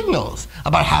receive signals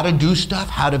about how to do stuff,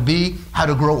 how to be, how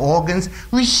to grow organs.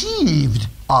 Received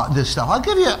this stuff. I'll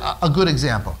give you a good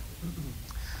example.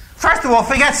 First of all,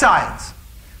 forget science.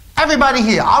 Everybody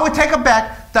here, I would take a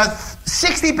bet that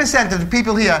 60% of the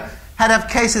people here have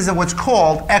cases of what's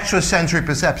called extrasensory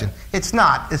perception. It's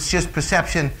not. It's just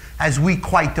perception as we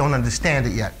quite don't understand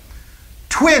it yet.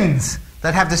 Twins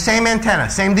that have the same antenna,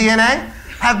 same DNA,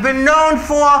 have been known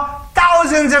for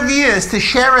thousands of years to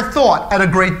share a thought at a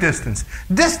great distance.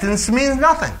 Distance means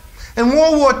nothing. In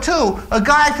World War II, a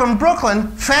guy from Brooklyn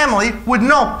family would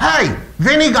know, hey,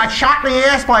 Vinny got shot in the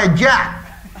ass by a jet.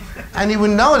 And he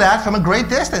would know that from a great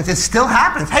distance. It still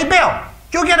happens. Hey, Bill,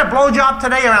 did you get a blowjob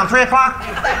today around 3 o'clock?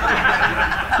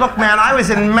 Look, man, I was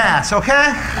in Mass,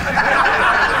 okay?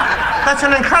 That's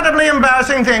an incredibly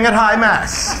embarrassing thing at high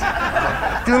Mass.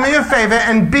 Do me a favor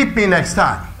and beat me next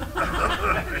time.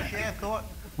 Share thought.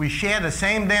 We share the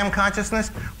same damn consciousness.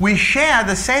 We share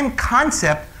the same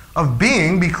concept of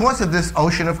being because of this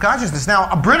ocean of consciousness. Now,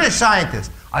 a British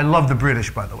scientist, I love the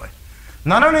British, by the way.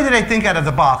 Not only do they think out of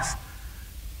the box,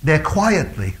 they're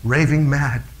quietly raving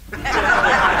mad.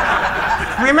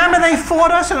 Remember they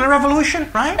fought us in the revolution,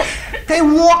 right? They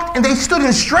walked and they stood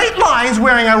in straight lines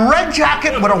wearing a red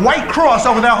jacket with a white cross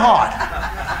over their heart.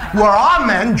 Where our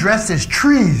men dressed as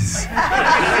trees.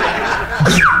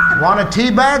 Want a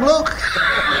tea bag, Luke?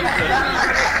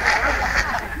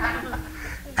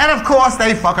 And of course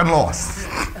they fucking lost.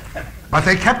 But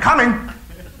they kept coming.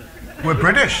 We're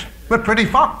British. We're pretty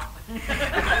fucked.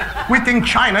 We think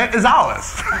China is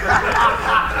ours.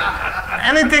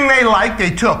 Anything they like,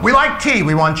 they took. We like tea,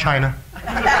 we want China.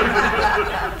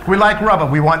 We like rubber,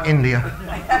 we want India.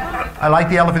 I like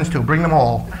the elephants too, bring them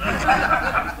all.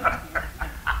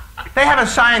 They have a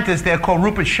scientist there called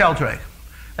Rupert Sheldrake.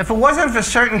 If it wasn't for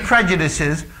certain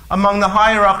prejudices among the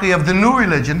hierarchy of the new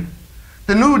religion,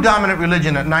 the new dominant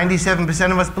religion that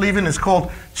 97% of us believe in is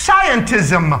called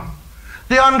scientism.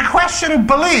 The unquestioned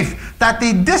belief that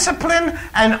the discipline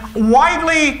and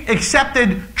widely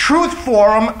accepted truth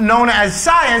forum known as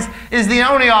science is the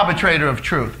only arbitrator of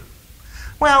truth.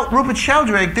 Well, Rupert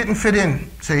Sheldrake didn't fit in,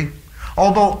 see?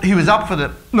 Although he was up for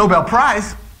the Nobel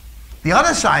Prize. The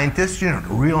other scientists, you know,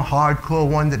 the real hardcore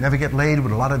ones that never get laid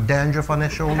with a lot of dandruff on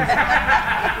their shoulders.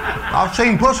 I've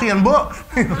seen pussy in books.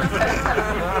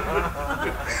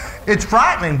 It's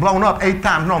frightening, blown up 8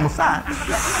 times normal size.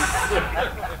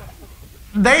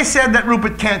 They said that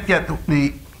Rupert can't get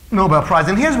the Nobel Prize,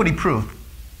 and here's what he proved.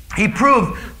 He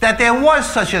proved that there was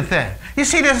such a thing. You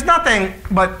see, there's nothing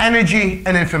but energy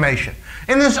and information.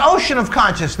 In this ocean of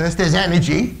consciousness, there's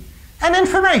energy and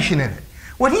information in it.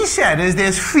 What he said is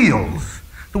there's fields.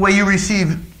 The way you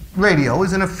receive radio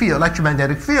is in a field,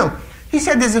 electromagnetic field. He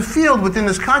said there's a field within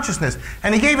this consciousness,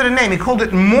 and he gave it a name. He called it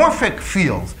morphic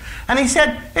fields. And he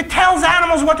said it tells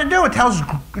animals what to do. It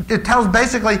tells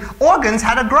basically organs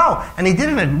how to grow. And he did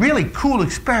it in a really cool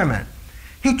experiment.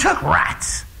 He took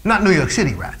rats, not New York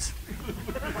City rats.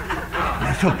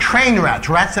 He took trained rats,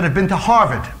 rats that had been to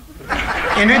Harvard.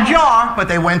 In a jar, but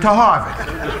they went to Harvard.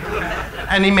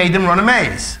 And he made them run a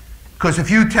maze. Because if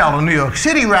you tell a New York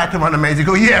City rat to run a maze, they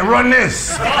go, yeah, run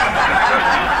this.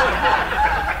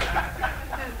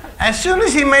 As soon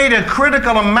as he made a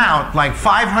critical amount, like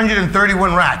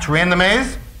 531 rats ran the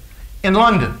maze, in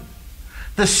London,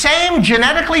 the same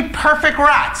genetically perfect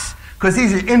rats, because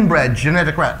these are inbred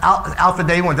genetic rats, alpha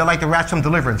day ones, they're like the rats from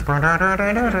Deliverance.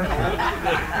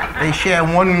 They share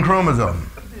one chromosome.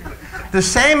 The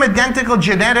same identical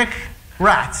genetic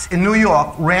rats in New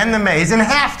York ran the maze in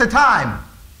half the time.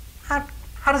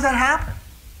 How does that happen?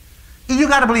 You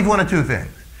got to believe one of two things.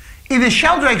 Either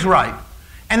Sheldrake's right,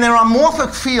 and there are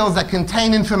morphic fields that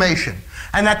contain information,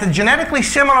 and that the genetically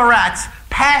similar rats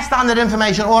passed on that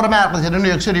information automatically to the New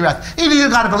York City rats. Either you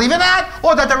got to believe in that,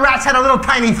 or that the rats had a little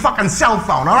tiny fucking cell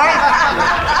phone, all right?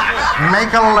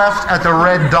 Make a left at the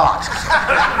red dot.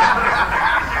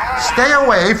 Stay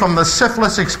away from the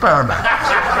syphilis experiment.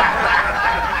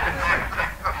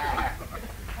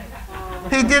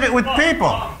 He did it with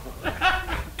people.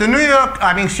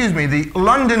 The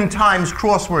London Times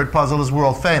crossword puzzle is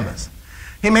world famous.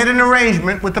 He made an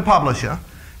arrangement with the publisher,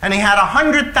 and he had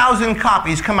 100,000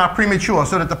 copies come out premature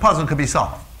so that the puzzle could be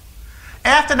solved.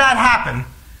 After that happened,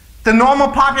 the normal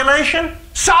population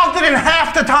solved it in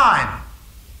half the time.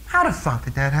 How the fuck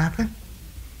did that happen?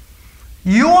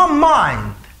 Your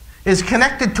mind is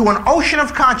connected to an ocean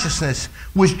of consciousness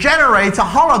which generates a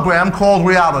hologram called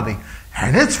reality.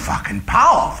 And it's fucking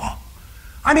powerful.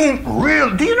 I mean,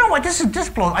 do you know what this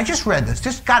blows? I just read this.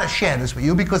 Just got to share this with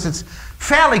you because it's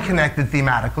fairly connected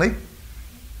thematically.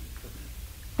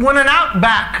 When an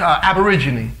outback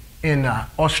aborigine in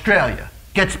Australia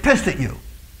gets pissed at you,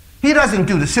 he doesn't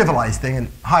do the civilized thing and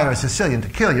hire a Sicilian to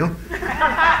kill you.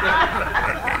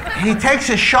 He takes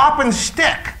a sharpened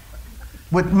stick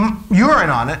with urine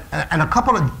on it and a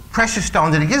couple of precious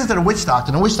stones, and he gives it to the witch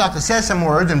doctor, and the witch doctor says some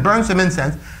words and burns some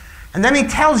incense. And then he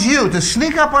tells you to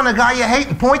sneak up on the guy you hate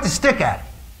and point the stick at him.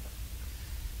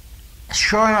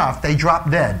 Sure enough, they drop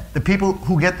dead. The people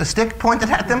who get the stick pointed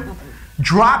at them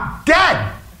drop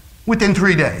dead within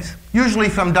 3 days. Usually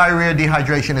from diarrhea,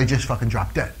 dehydration, they just fucking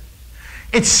drop dead.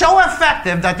 It's so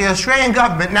effective that the Australian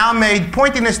government now made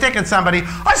pointing the stick at somebody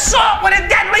assault with a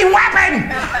deadly weapon!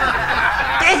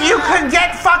 If you could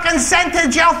get fucking sent to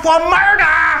jail for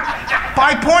murder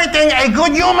by pointing a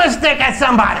good humor stick at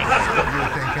somebody.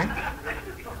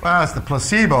 Well, it's the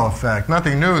placebo effect.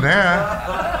 Nothing new there.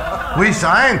 We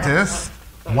scientists,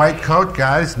 white coat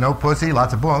guys, no pussy,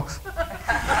 lots of books.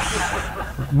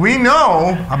 We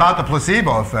know about the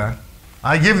placebo effect.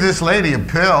 I give this lady a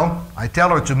pill. I tell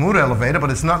her it's a mood elevator,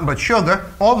 but it's nothing but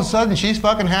sugar. All of a sudden, she's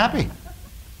fucking happy.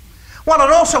 Well,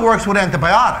 it also works with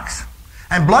antibiotics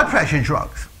and blood pressure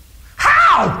drugs.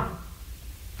 How?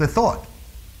 The thought.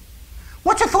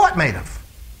 What's a thought made of?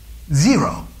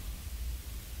 Zero.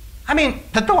 I mean,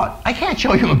 the thought. I can't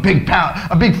show you a big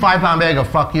 5-pound bag of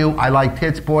fuck you, I like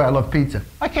tits, boy, I love pizza.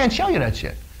 I can't show you that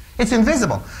shit. It's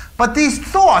invisible. But these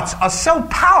thoughts are so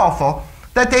powerful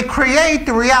that they create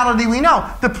the reality we know.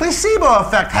 The placebo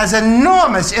effect has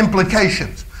enormous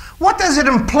implications. What does it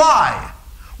imply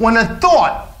when a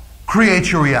thought creates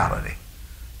your reality?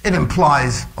 It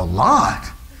implies a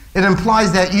lot. It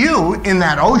implies that you, in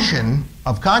that ocean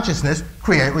of consciousness,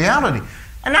 create reality.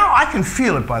 And now I can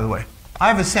feel it, by the way. I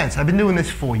have a sense. I've been doing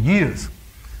this for years.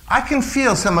 I can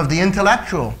feel some of the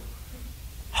intellectual,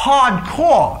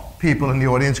 hardcore people in the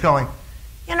audience going,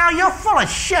 you know, you're full of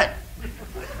shit.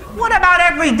 What about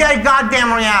everyday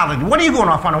goddamn reality? What are you going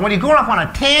off on? What are you going off on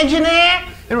a tangent here?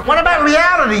 What about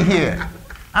reality here?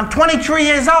 I'm 23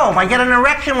 years old. I get an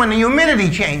erection when the humidity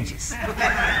changes.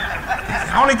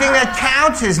 The only thing that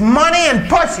counts is money and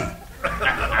pussy.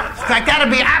 In fact,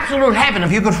 that'd be absolute heaven.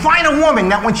 If you could find a woman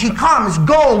that when she comes,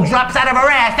 gold drops out of her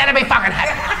ass, that'd be fucking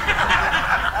heaven.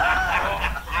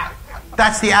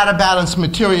 That's the out-of-balance,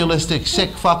 materialistic, sick,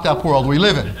 fucked up world we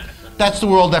live in. That's the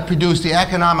world that produced the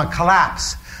economic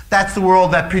collapse. That's the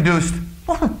world that produced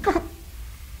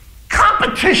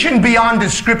competition beyond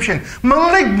description,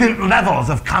 malignant levels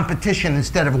of competition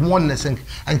instead of oneness and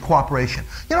cooperation.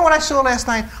 You know what I saw last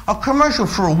night? A commercial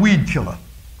for a weed killer.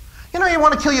 You know, you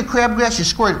want to kill your crabgrass, you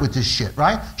squirt it with this shit,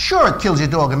 right? Sure, it kills your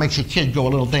dog and makes your kid grow a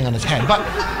little thing on his head, but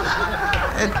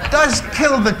it does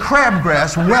kill the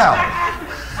crabgrass well.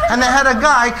 And they had a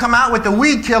guy come out with the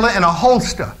weed killer in a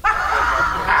holster.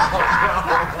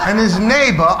 And his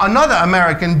neighbor, another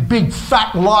American, big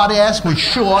fat lard ass with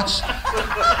shorts,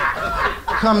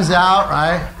 comes out,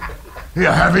 right? You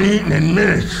haven't eaten in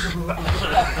minutes.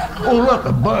 Oh, look,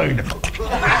 a bird.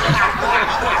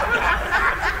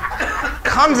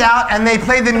 Comes out and they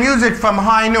play the music from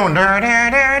High Noon. And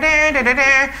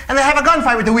they have a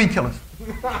gunfight with the weed killers.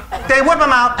 They whip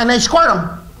them out and they squirt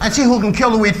them and see who can kill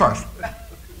the weed first.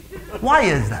 Why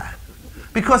is that?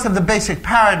 Because of the basic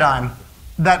paradigm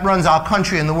that runs our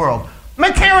country and the world.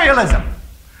 Materialism.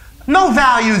 No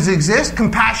values exist.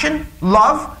 Compassion,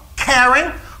 love,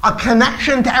 caring, a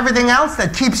connection to everything else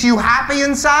that keeps you happy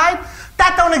inside.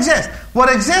 That don't exist.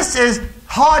 What exists is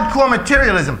hardcore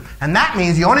materialism. And that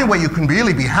means the only way you can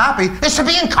really be happy is to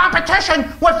be in competition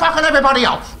with fucking everybody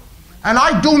else. And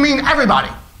I do mean everybody.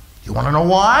 You want to know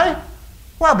why?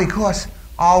 Well, because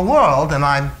our world, and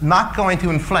I'm not going to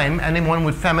inflame anyone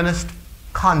with feminist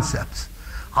concepts.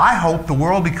 I hope the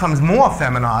world becomes more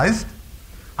feminized.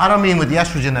 I don't mean with the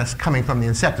estrogen that's coming from the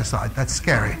insecticide. That's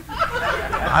scary.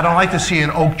 I don't like to see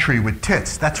an oak tree with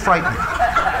tits. That's frightening.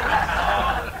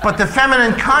 But the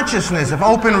feminine consciousness of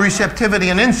open receptivity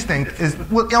and instinct is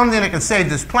the only thing that can save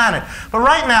this planet. But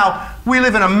right now, we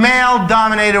live in a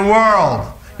male-dominated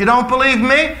world. You don't believe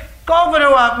me? Go over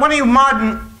to one of you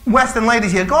modern Western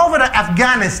ladies here. Go over to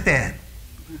Afghanistan.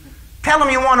 Tell them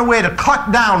you want to wear the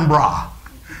cut-down bra.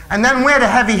 And then wear the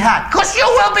heavy hat. Because you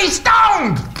will be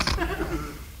stoned!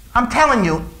 I'm telling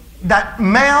you that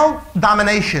male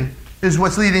domination is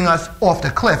what's leading us off the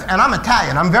cliff. And I'm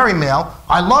Italian. I'm very male.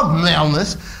 I love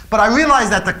maleness. But I realize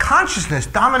that the consciousness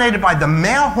dominated by the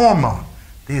male hormone,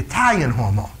 the Italian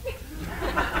hormone,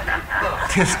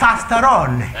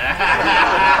 testosterone,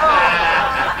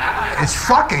 is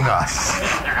fucking us.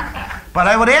 But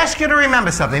I would ask you to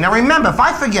remember something. Now remember, if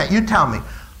I forget, you tell me.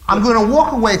 I'm going to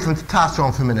walk away from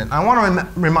testosterone for a minute. I want to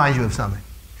remind you of something.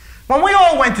 When we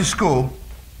all went to school,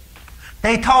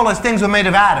 they told us things were made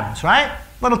of atoms, right?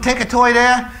 Little tinker toy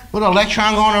there, little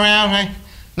electron going around, right?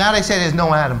 Now they say there's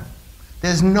no atom.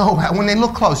 There's no atom. When they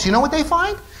look close, you know what they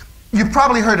find? You've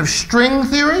probably heard of string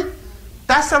theory.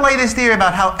 That's the latest theory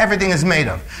about how everything is made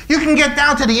of. You can get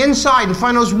down to the inside and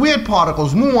find those weird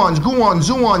particles, muons, gluons,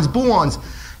 zuons, buons.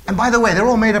 And by the way, they're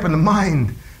all made up in the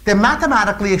mind. They're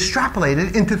mathematically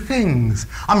extrapolated into things.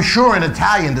 I'm sure an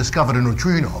Italian discovered a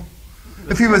neutrino.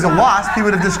 If he was a wasp, he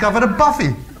would have discovered a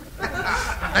Buffy.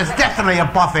 There's definitely a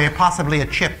Buffy, possibly a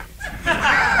chip.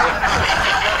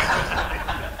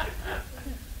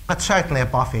 But certainly a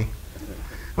Buffy.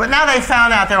 But now they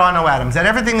found out there are no atoms, that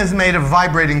everything is made of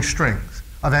vibrating strings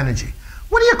of energy.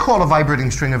 What do you call a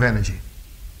vibrating string of energy?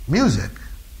 Music.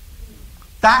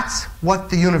 That's what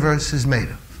the universe is made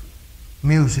of.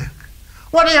 Music.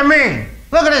 What do you mean?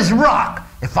 Look at this rock.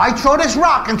 If I throw this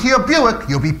rock into your Buick,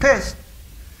 you'll be pissed.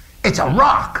 It's a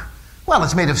rock. Well,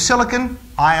 it's made of silicon,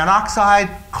 iron oxide,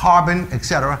 carbon,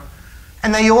 etc.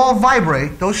 And they all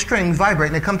vibrate, those strings vibrate,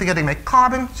 and they come together and make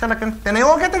carbon, silicon, then they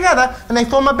all get together and they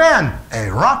form a band, a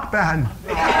rock band.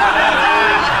 It's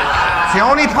the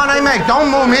only pun I make. Don't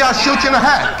move me, I'll shoot you in the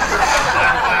head.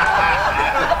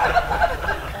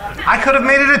 I could have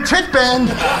made it a tit band.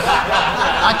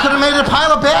 I could have made it a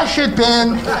pile of bear shit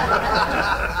band.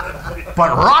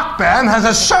 But rock band has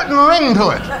a certain ring to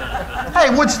it. Hey,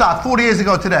 Woodstock, 40 years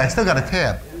ago today, I still got a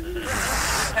tab.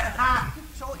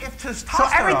 So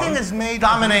everything is made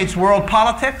dominates world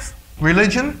politics,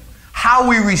 religion, how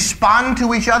we respond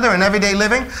to each other in everyday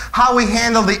living, how we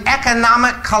handle the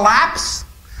economic collapse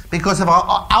because of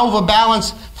our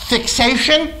overbalanced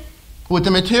fixation with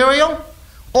the material,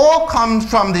 all comes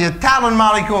from the Italian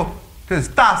molecule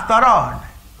testosterone.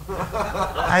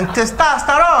 And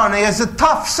testosterone is a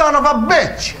tough son of a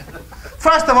bitch.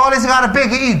 First of all, he's got a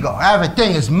big ego.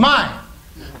 Everything is mine.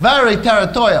 Very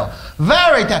territorial.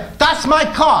 That's my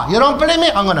car. You don't believe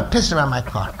me? I'm going to piss around my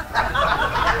car.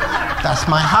 That's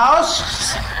my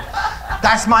house.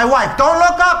 That's my wife. Don't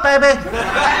look up, baby.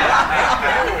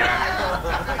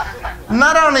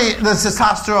 Not only does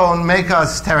testosterone make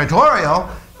us territorial,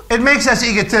 it makes us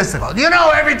egotistical. You know,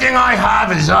 everything I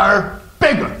have is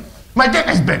bigger. My dick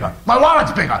is bigger. My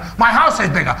wallet's bigger. My house is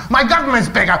bigger. My government's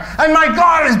bigger. And my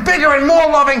God is bigger and more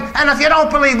loving. And if you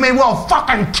don't believe me, we'll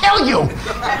fucking kill you.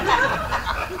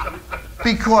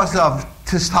 Because of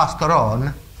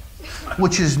testosterone,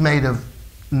 which is made of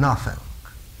nothing.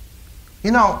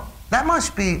 You know, that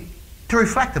must be, to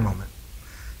reflect a moment,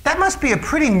 that must be a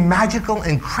pretty magical,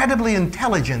 incredibly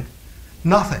intelligent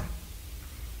nothing.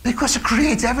 Because it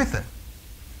creates everything.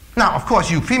 Now, of course,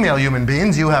 you female human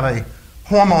beings, you have a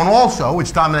hormone also,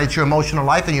 which dominates your emotional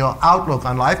life and your outlook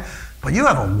on life. But you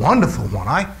have a wonderful one.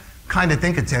 I kind of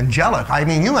think it's angelic. I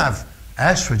mean, you have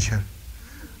estrogen.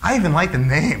 I even like the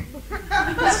name.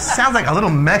 Sounds like a little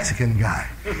Mexican guy.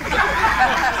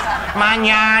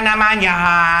 Mañana,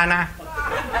 mañana.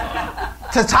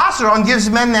 Testosterone gives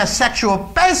men their sexual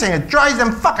basing. It drives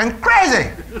them fucking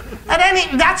crazy.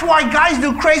 And that's why guys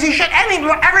do crazy shit.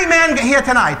 Every man here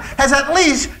tonight has at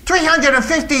least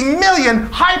 350 million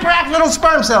hyperactive little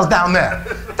sperm cells down there.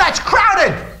 That's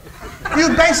crowded.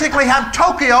 You basically have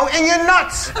Tokyo in your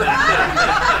nuts.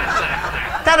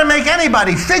 That'll make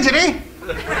anybody fidgety.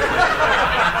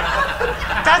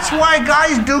 That's why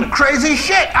guys do crazy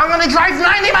shit. I'm going to drive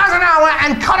 90 miles an hour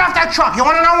and cut off that truck. You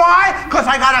want to know why? Because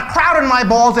I got a crowd in my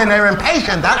balls and they're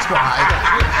impatient. That's why.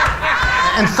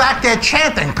 In fact, they're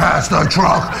chanting, "Pass the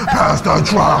truck, pass the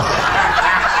truck."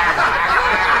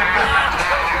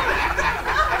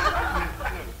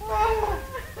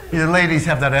 You ladies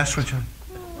have that estrogen.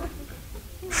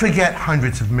 Forget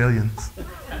hundreds of millions.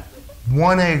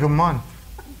 1 egg a month.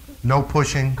 No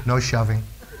pushing, no shoving.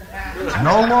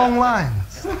 No long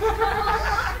lines.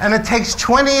 And it takes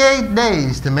 28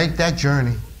 days to make that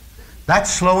journey.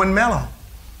 That's slow and mellow.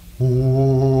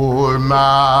 Old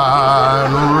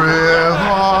Man River.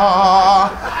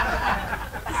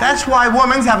 That's why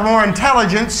women have a more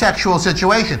intelligent sexual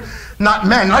situation. Not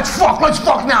men. Let's fuck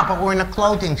now. But we're in a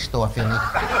clothing store, Finny.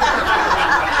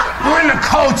 We're in the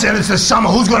coats and it's the summer.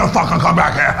 Who's gonna fucking come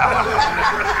back here?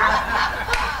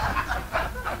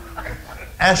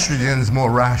 Estrogen's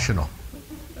more rational.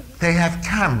 They have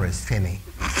cameras, Finny.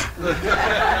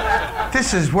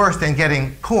 This is worse than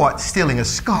getting caught stealing a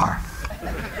scarf.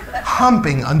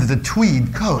 Humping under the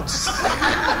tweed coats.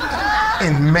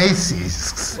 In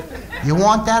Macy's. You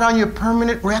want that on your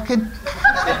permanent record?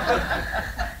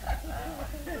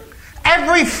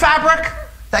 Every fabric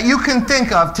that you can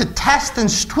think of to test and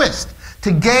twist,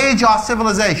 to gauge our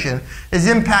civilization, is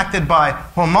impacted by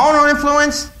hormonal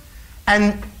influence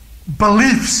and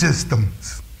belief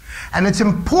systems. And it's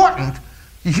important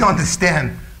you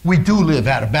understand we do live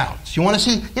out of balance. You want to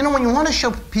see, when you want to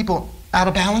show people out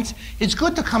of balance, it's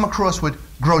good to come across with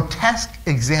grotesque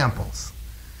examples.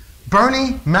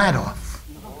 Bernie Madoff.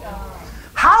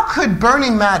 How could Bernie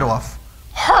Madoff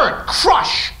hurt,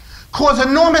 crush, cause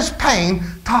enormous pain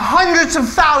to hundreds of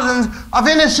thousands of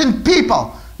innocent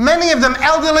people? Many of them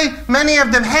elderly, many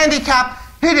of them handicapped.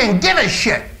 He didn't give a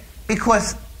shit.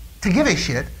 Because to give a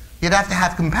shit, you'd have to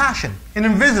have compassion. An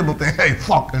invisible thing. Hey,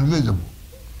 fuck invisible.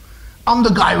 I'm the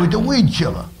guy with the weed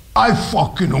killer. I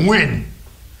fucking win.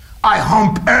 I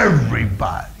hump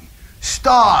everybody.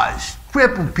 Stars,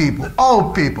 crippled people,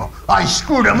 old people. I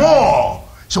screw them all.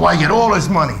 So I get all his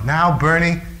money. Now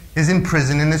Bernie is in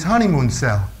prison in his honeymoon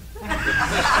cell.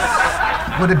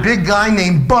 With a big guy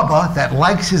named Bubba that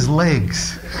likes his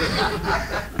legs.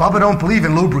 Bubba don't believe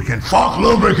in lubricant. Fuck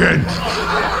lubricant.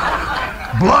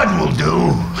 Blood will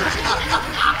do.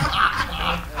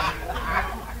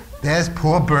 There's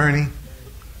poor Bernie,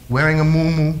 wearing a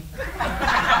muumuu,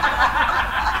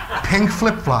 pink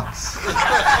flip-flops.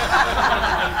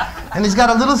 And he's got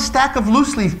a little stack of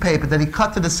loose leaf paper that he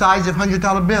cut to the size of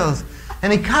 $100 bills.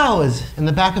 And he cowers in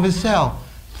the back of his cell,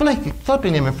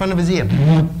 flipping him in front of his ear.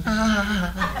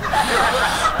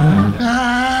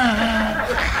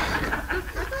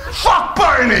 Fuck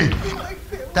Bernie!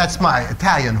 That's my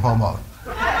Italian hormone.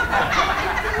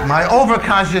 My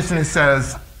overconsciousness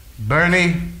says,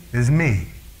 Bernie is me.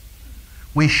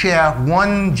 We share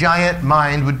one giant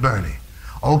mind with Bernie.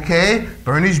 Okay,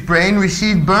 Bernie's brain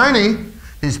received Bernie.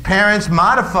 His parents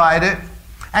modified it,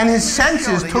 and his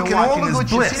senses took in all of his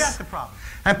bliss.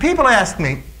 And people ask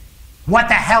me, what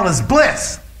the hell is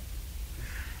bliss?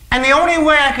 And the only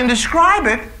way I can describe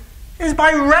it is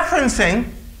by referencing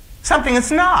something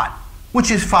it's not, which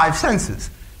is 5 senses.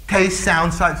 Taste,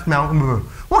 sound, sight, smell, and move.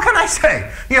 What can I say?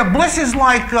 Yeah, bliss is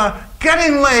like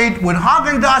getting laid with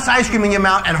Haagen-Dazs ice cream in your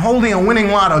mouth and holding a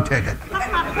winning lotto ticket.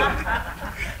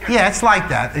 Yeah, it's like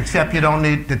that, except you don't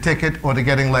need the ticket or the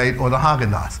getting laid or the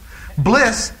Haagen-Dazs.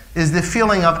 Bliss is the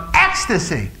feeling of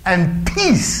ecstasy and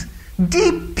peace,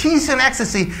 deep peace and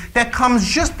ecstasy that comes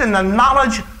just in the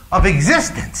knowledge of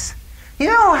existence. You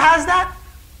know who has that?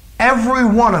 Every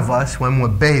one of us when we're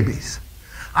babies.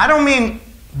 I don't mean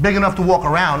big enough to walk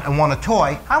around and want a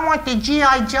toy. I want the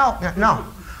G.I. Joe. No,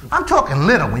 I'm talking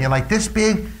little, when you're like this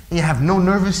big and you have no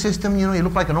nervous system, you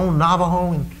look like an old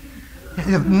Navajo, and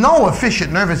no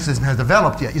efficient nervous system has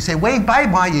developed yet. You say, wave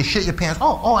bye-bye, you shit your pants.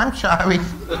 Oh, I'm sorry.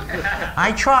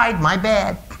 I tried, my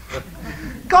bad.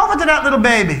 Go over to that little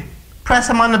baby. Press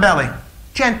him on the belly,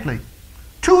 gently.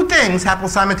 2 things happen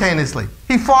simultaneously.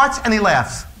 He farts and he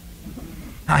laughs.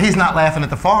 Now, he's not laughing at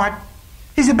the fart.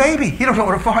 He's a baby. He don't know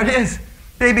what a fart is.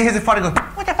 Baby hears a fart and goes,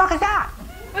 what the fuck is that?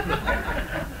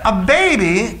 A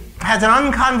baby has an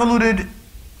unconvoluted,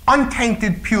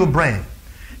 untainted, pure brain.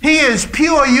 He is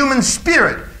pure human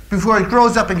spirit before it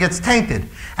grows up and gets tainted.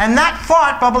 And that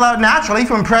fart bubbled out naturally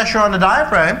from pressure on the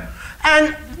diaphragm,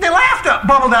 and the laughter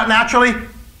bubbled out naturally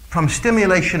from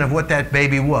stimulation of what that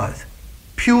baby was.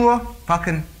 Pure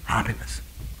fucking happiness.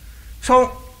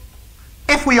 So,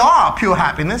 if we are pure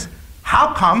happiness,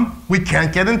 how come we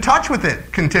can't get in touch with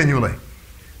it continually?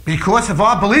 Because of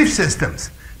our belief systems.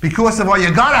 Because of our,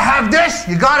 you gotta have this,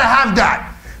 you gotta have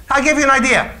that. I'll give you an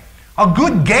idea. A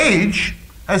good gauge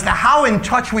as to how in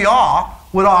touch we are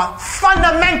with our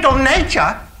fundamental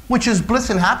nature, which is bliss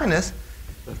and happiness,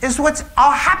 is what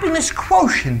our happiness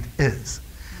quotient is.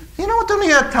 You know what the New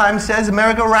York Times says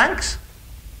America ranks?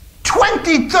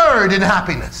 23rd in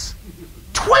happiness.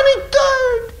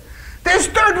 23rd! There's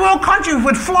third world countries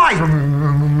with flies.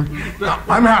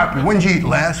 I'm happy. When'd you eat?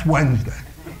 Last Wednesday.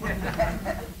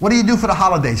 What do you do for the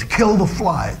holidays? Kill the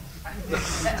flies.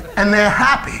 And they're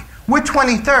happy. We're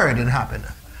 23rd in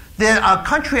happiness. a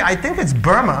country, I think it's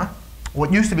Burma,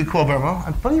 what used to be called Burma,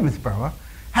 I believe it's Burma,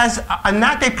 has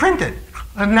they printed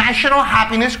a national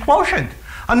happiness quotient.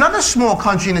 Another small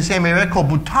country in the same area called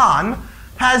Bhutan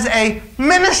has a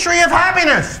ministry of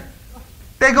happiness.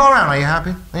 They go around, are you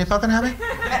happy? Are you fucking happy?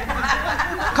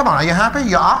 Come on, are you happy?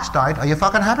 Your ox died, are you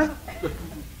fucking happy?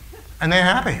 And they're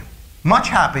happy, much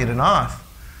happier than us.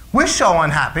 We're so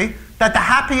unhappy that the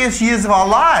happiest years of our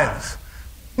lives,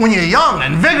 when you're young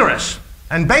and vigorous,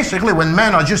 and basically when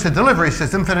men are just a delivery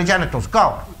system for the genitals,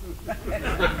 go.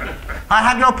 I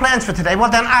have no plans for today, well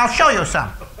then I'll show you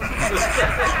some.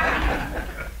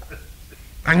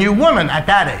 And you women at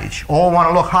that age all want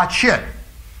to look hot shit.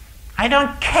 I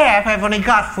don't care if I've only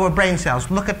got 4 brain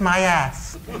cells, look at my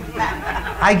ass.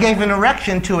 I gave an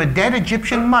erection to a dead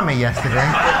Egyptian mummy yesterday,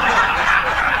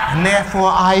 and therefore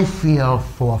I feel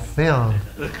fulfilled.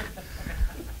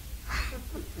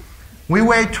 We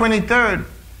wait 23rd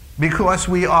because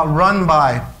we are run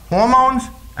by hormones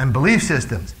and belief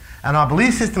systems. And our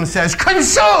belief system says,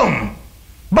 consume,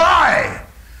 buy.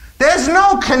 There's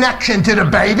no connection to the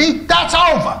baby, that's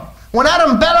over. When that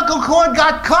umbilical cord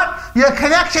got cut, your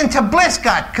connection to bliss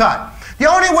got cut. The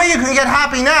only way you can get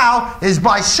happy now is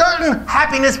by certain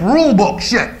happiness rule book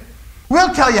shit.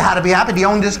 We'll tell you how to be happy. Do you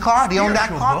own this car? Do you own that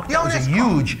car? That was a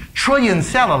huge trillion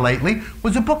seller lately,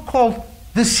 was a book called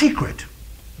The Secret.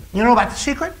 You know about The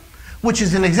Secret? Which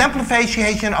is an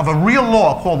exemplification of a real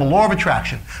law called the law of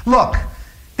attraction. Look,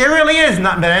 there really is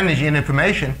nothing but energy and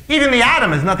information. Even the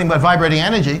atom is nothing but vibrating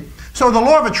energy. So the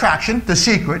law of attraction, The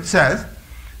Secret, says,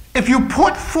 if you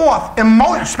put forth,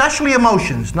 especially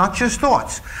emotions, not just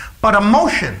thoughts, but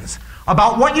emotions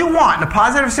about what you want in a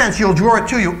positive sense, you'll draw it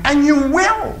to you, and you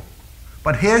will.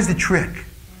 But here's the trick.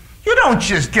 You don't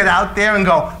just get out there and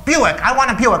go, Buick, I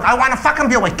want a Buick, I want a fucking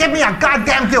Buick, give me a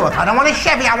goddamn Buick. I don't want a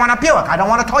Chevy, I want a Buick. I don't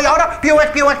want a Toyota,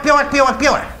 Buick, Buick, Buick, Buick,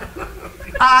 Buick.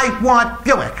 I want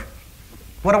Buick.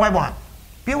 What do I want?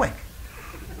 Buick.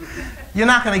 You're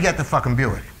not going to get the fucking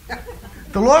Buick.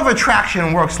 The law of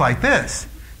attraction works like this.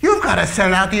 You've got to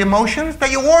send out the emotions that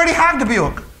you already have the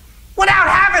Buick without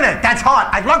having it. That's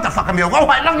hot. I love the fucking Buick. Oh,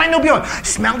 I love my new Buick.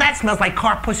 Smell that? Smells like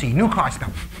car pussy. New car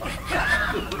smell.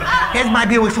 Here's my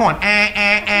Buick's horn.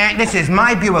 This is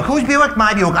my Buick. Whose Buick?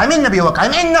 My Buick. I'm in the Buick.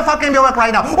 I'm in the fucking Buick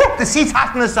right now. Whoop, the seat's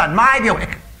hot in the sun. My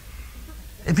Buick.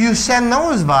 If you send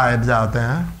those vibes out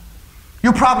there,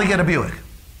 you'll probably get a Buick.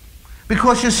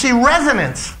 Because you see,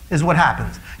 resonance is what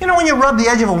happens. You know when you rub the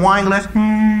edge of a wine glass,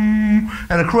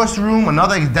 and across the room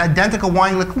another identical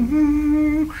wine glass,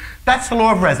 that's the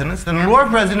law of resonance. And the law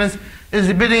of resonance is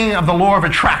the bidding of the law of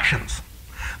attractions.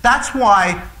 That's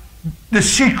why The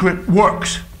Secret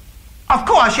works. Of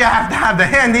course, you have to have the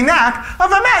handy knack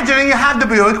of imagining you have the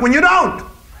Buick when you don't.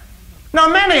 Now,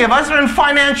 many of us are in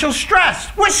financial stress.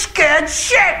 We're scared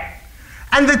shit.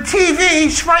 And the TV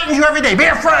frightens you every day. Be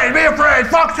afraid,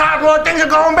 fuck time, Lord, things are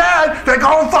going bad. They're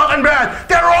going fucking bad.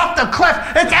 They're off the cliff.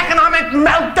 It's economic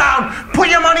meltdown. Put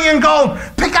your money in gold.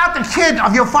 Pick out the kid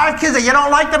of your 5 kids that you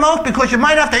don't like the most because you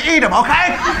might have to eat them,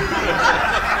 okay?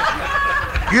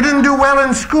 You didn't do well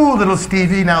in school, little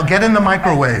Stevie. Now get in the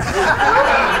microwave.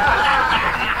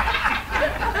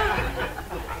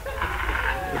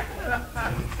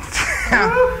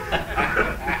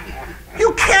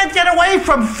 You can't get away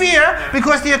from fear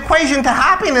because the equation to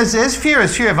happiness is fear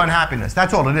of unhappiness.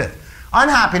 That's all it is.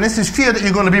 Unhappiness is fear that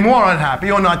you're going to be more unhappy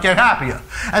or not get happier.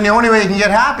 And the only way you can get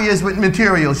happy is with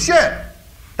material shit.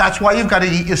 That's why you've got to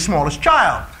eat your smallest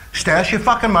child. Stash your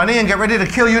fucking money and get ready to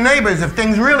kill your neighbors if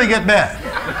things really get bad.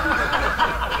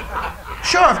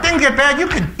 Sure, if things get bad,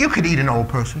 you could eat an old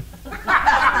person.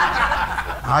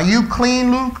 Are you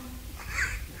clean, Luke?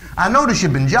 I notice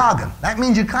you've been jogging. That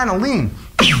means you're kind of lean.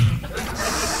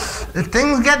 If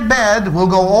things get bad, we'll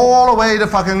go all the way to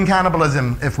fucking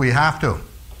cannibalism if we have to.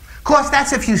 Of course,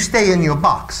 that's if you stay in your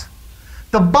box.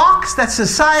 The box that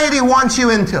society wants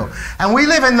you into. And we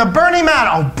live in the Bernie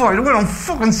Madoff. Oh boy, we don't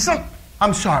fucking...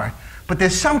 I'm sorry, but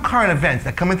there's some current events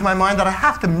that come into my mind that I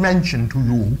have to mention to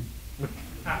you.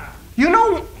 You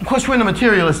know, of course, we're in a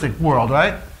materialistic world,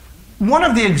 right? One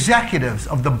of the executives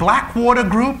of the Blackwater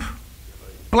Group,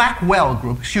 Blackwater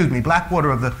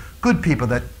of the good people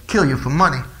that kill you for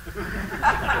money.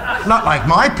 Not like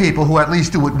my people who at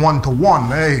least do it 1-to-1,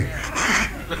 hey.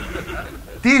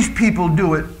 These people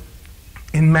do it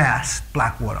in mass,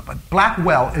 Blackwater. But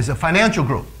Blackwell is a financial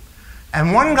group.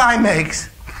 And one guy makes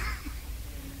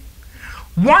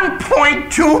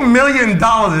 $1.2 million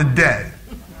a day.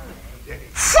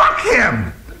 Fuck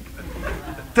him!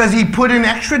 Does he put in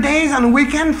extra days on the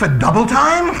weekend for double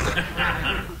time?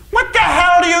 What the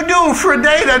hell do you do for a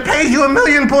day that pays you $1.2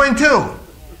 million?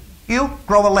 You,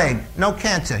 grow a leg. No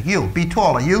cancer. You, be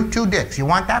taller. You, 2 dicks. You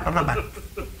want that? Blah, blah,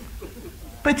 blah.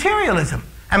 Materialism.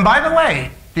 And by the way,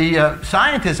 the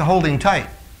scientists are holding tight.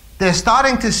 They're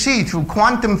starting to see through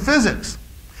quantum physics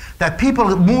that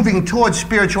people moving towards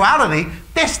spirituality,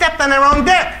 they stepped on their own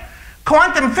dick.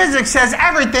 Quantum physics says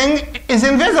everything is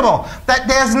invisible, that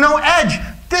there's no edge.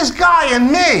 This guy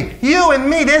and me, you and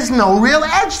me, there's no real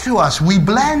edge to us. We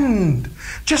blend.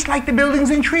 Just like the buildings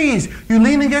and trees. You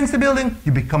lean against the building,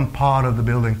 you become part of the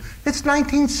building. It's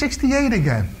 1968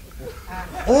 again.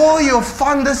 All your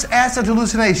fondest acid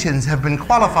hallucinations have been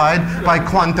qualified by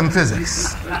quantum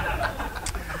physics.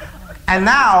 And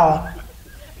now,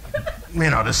 you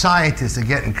know, the scientists are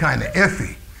getting kind of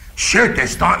iffy. Shit, they're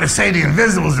starting to say the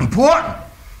invisible is important.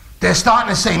 They're starting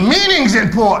to say meaning's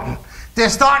important. They're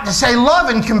starting to say love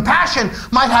and compassion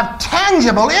might have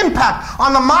tangible impact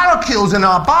on the molecules in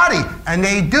our body. And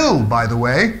they do, by the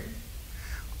way.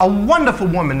 A wonderful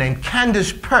woman named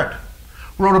Candace Pert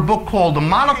wrote a book called The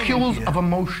Molecules of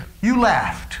Emotion. You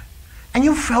laughed, and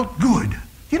you felt good.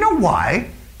 You know why?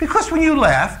 Because when you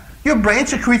laugh, your brain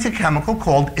secretes a chemical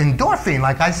called endorphin,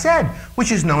 like I said,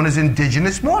 which is known as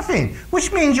indigenous morphine,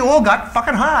 which means you all got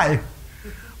fucking high.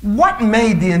 What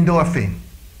made the endorphin?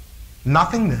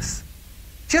 Nothingness.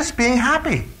 Just being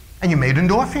happy. And you made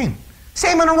endorphin.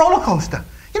 Same on a roller coaster.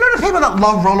 You know the people that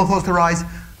love roller coaster rides?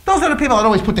 Those are the people that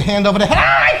always put their hand over their head. Oh,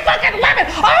 I fucking love it!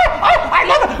 Oh, I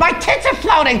love it! My tits are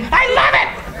floating! I love it!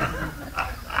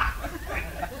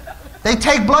 They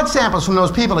take blood samples from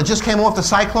those people that just came off the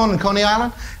cyclone in Coney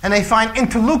Island, and they find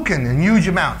interleukin in huge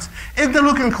amounts.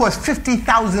 Interleukin costs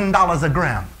 $50,000 a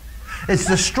gram. It's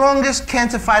the strongest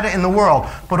cancer fighter in the world.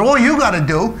 But all you got to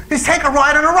do is take a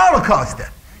ride on a roller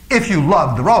coaster. If you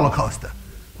love the roller coaster.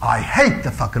 I hate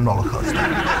the fucking roller coaster.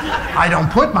 I don't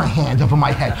put my hand over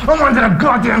my head. I'm under the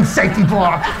goddamn safety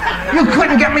block. You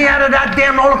couldn't get me out of that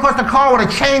damn roller coaster car with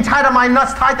a chain tied to my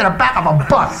nuts tied to the back of a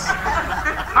bus.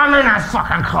 I'm in that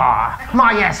fucking car.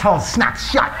 My asshole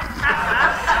snaps shut.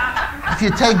 If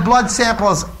you take blood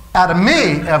samples out of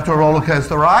me after a roller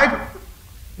coaster ride,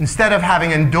 instead of having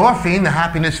endorphin, the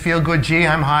happiness, feel good, gee,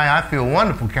 I'm high, I feel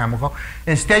wonderful chemical,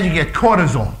 instead you get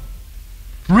cortisol.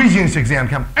 Regents exam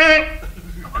chemical.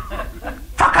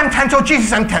 Fucking tense, oh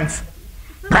Jesus, I'm tense.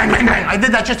 Bang, bang, bang. I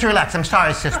did that just to relax. I'm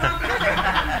sorry, sister.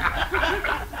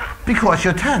 Because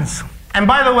you're tense. And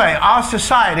by the way, our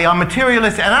society, our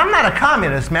materialistic, and I'm not a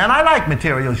communist, man. I like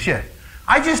material shit.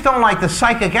 I just don't like the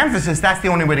psychic emphasis. That's the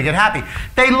only way to get happy.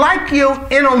 They like you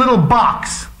in a little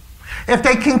box. If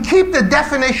they can keep the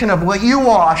definition of what you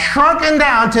are shrunken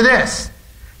down to this.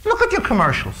 Look at your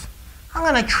commercials. I'm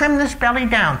going to trim this belly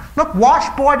down. Look,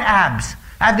 washboard abs.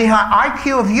 I have the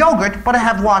IQ of yogurt, but I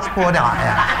have washboard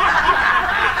abs.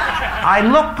 I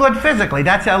look good physically.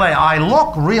 That's LA. I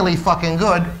look really fucking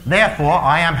good. Therefore,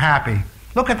 I am happy.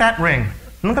 Look at that ring.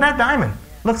 Look at that diamond.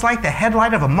 Looks like the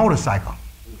headlight of a motorcycle.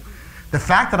 The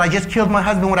fact that I just killed my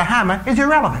husband with a hammer is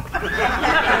irrelevant.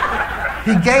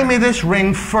 He gave me this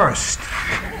ring first.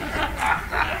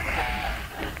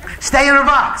 Stay in a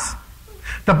box.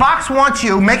 The box wants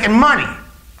you making money.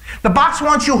 The box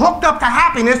wants you hooked up to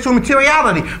happiness through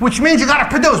materiality, which means you gotta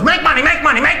produce. Make money, make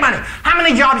money, make money. How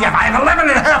many jobs do you have? I have 11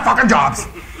 and a half fucking jobs.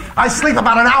 I sleep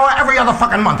about an hour every other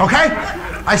fucking month, okay?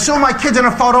 I saw my kids in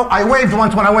a photo. I waved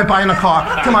once when I went by in the car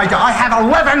to my job. I have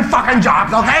 11 fucking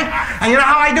jobs, okay? And you know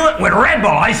how I do it? With Red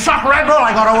Bull. I suck Red Bull,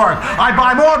 I go to work. I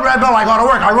buy more Red Bull, I go to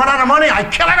work. I run out of money, I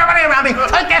kill everybody around me,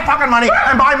 take their fucking money,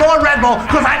 and buy more Red Bull,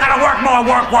 because I gotta work more,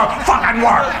 fucking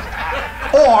work.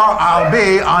 Or I'll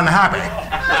be unhappy.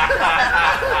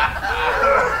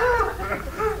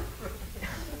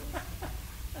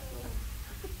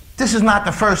 This is not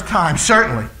the first time,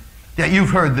 certainly, that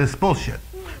you've heard this bullshit.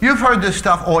 You've heard this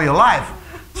stuff all your life.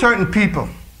 Certain people,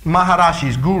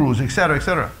 Maharashis, gurus,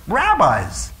 etc.,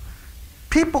 rabbis,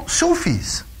 people,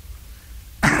 Sufis,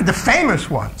 the famous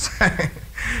ones.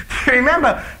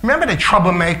 Remember the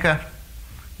troublemaker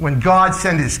when God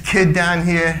sent his kid down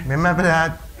here? Remember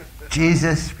that?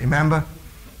 Jesus, remember?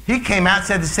 He came out and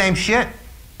said the same shit.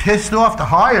 Pissed off the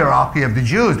hierarchy of the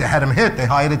Jews. They had him hit. They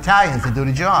hired Italians to do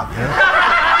the job. You know?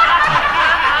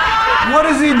 What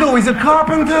does he do? He's a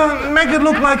carpenter? Make it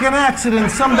look like an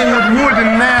accident, something with wood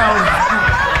and nails.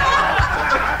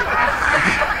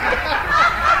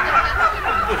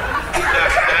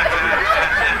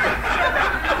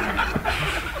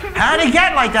 How'd he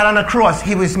get like that on the cross?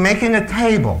 He was making a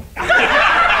table.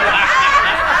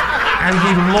 And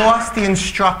he lost the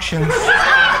instructions.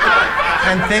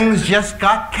 And things just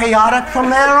got chaotic from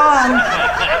there on.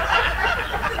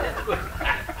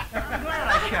 I'm glad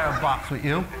I share a box with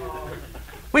you.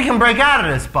 We can break out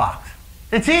of this box.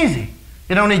 It's easy.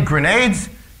 You don't need grenades.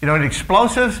 You don't need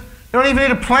explosives. You don't even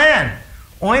need a plan.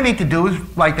 All you need to do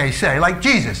is, like they say, like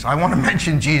Jesus. I want to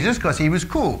mention Jesus because he was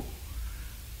cool.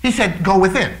 He said, go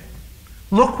within.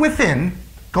 Look within,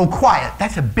 go quiet.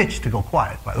 That's a bitch to go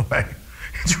quiet, by the way.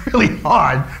 It's really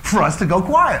hard for us to go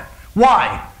quiet.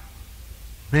 Why?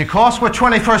 Because we're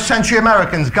 21st century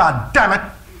Americans, God damn it.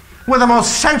 We're the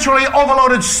most centrally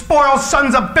overloaded, spoiled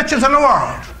sons of bitches in the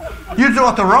world. You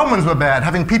thought the Romans were bad,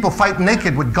 having people fight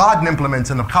naked with garden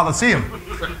implements in the Colosseum.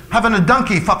 Having a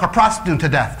donkey fuck a prostitute to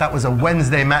death. That was a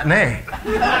Wednesday matinee.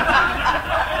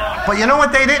 But you know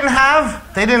what they didn't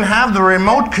have? They didn't have the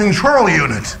remote control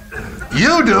unit.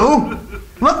 You do.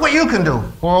 Look what you can do.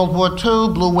 World War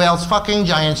II, blue whales fucking,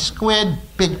 giant squid,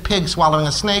 big pig swallowing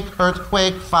a snake,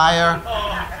 earthquake, fire.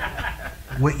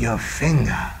 With your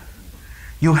finger.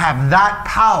 You have that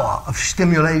power of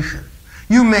stimulation.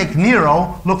 You make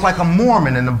Nero look like a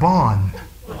Mormon in a barn.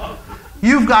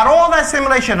 You've got all that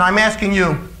stimulation. I'm asking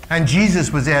you, and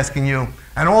Jesus was asking you,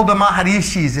 and all the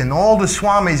Maharishis and all the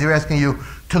Swamis are asking you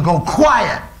to go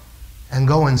quiet and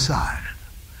go inside.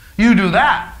 You do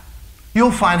that,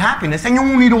 you'll find happiness, and you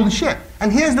won't need all the shit.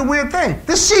 And here's the weird thing.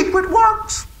 The secret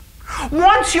works.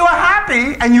 Once you're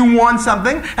happy and you want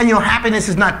something, and your happiness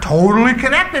is not totally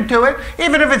connected to it,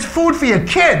 even if it's food for your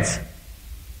kids.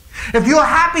 If you're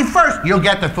happy first, you'll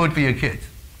get the food for your kids.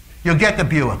 You'll get the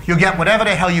Buick. You'll get whatever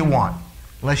the hell you want.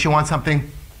 Unless you want something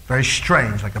very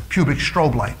strange, like a pubic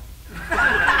strobe light.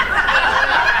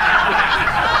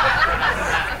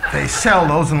 They sell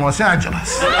those in Los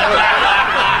Angeles. In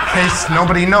case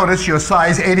nobody noticed your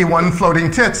size 81 floating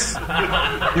tits.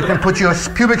 You can put your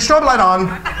pubic strobe light on,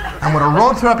 and with a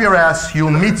road through up your ass,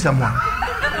 you'll meet someone.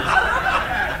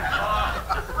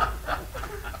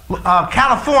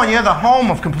 California, the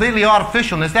home of completely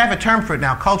artificialness, they have a term for it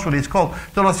now, culturally. It's called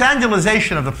the Los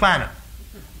Angelesization of the planet.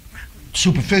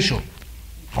 Superficial.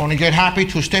 Only get happy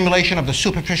to a stimulation of the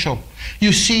superficial.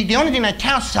 You see, the only thing that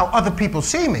counts is how other people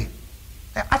see me.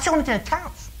 That's the only thing that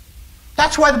counts.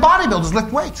 That's why the bodybuilders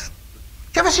lift weights. Do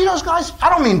you ever see those guys? I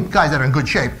don't mean guys that are in good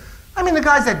shape. I mean the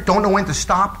guys that don't know when to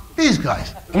stop. These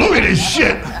guys. Look at this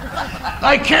shit.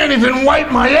 I can't even wipe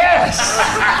my ass.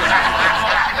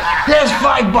 Here's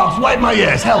 $5. Wipe my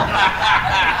ass. Help.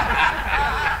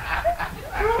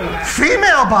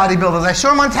 Female bodybuilders. I saw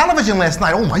them on television last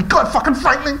night. Oh my God, fucking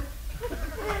frightening.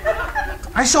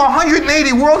 I saw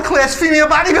 180 world-class female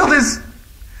bodybuilders.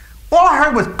 All I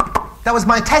heard was, that was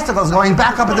my testicles going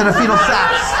back up into the fetal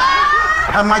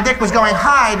sacs. And my dick was going,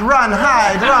 hide, run,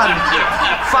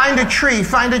 find a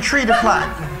tree to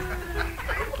climb.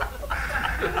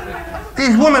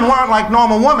 These women weren't like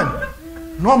normal women.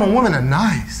 Normal women are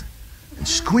nice and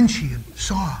squinchy and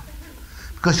soft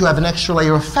because you have an extra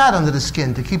layer of fat under the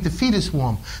skin to keep the fetus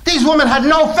warm. These women had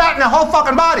no fat in their whole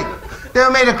fucking body. They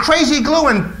were made of crazy glue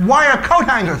and wire coat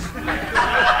hangers.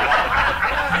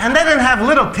 And they didn't have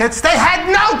little tits. They had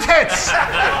no tits.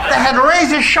 They had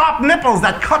razor-sharp nipples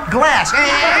that cut glass.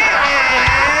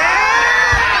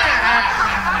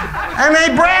 And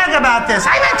they brag about this.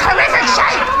 I'm in terrific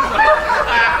shape.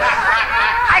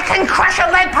 I can crush a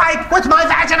lead pipe with my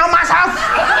vaginal muscles.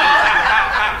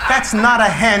 That's not a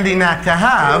handy knack to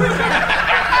have.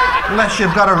 Unless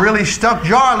you've got a really stuck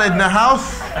jar lid in the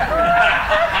house.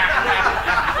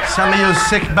 Some of you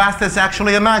sick bastards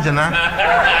actually imagine that.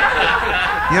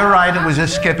 You're right, it was a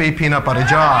Skippy peanut butter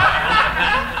jar.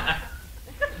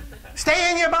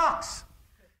 Stay in your box.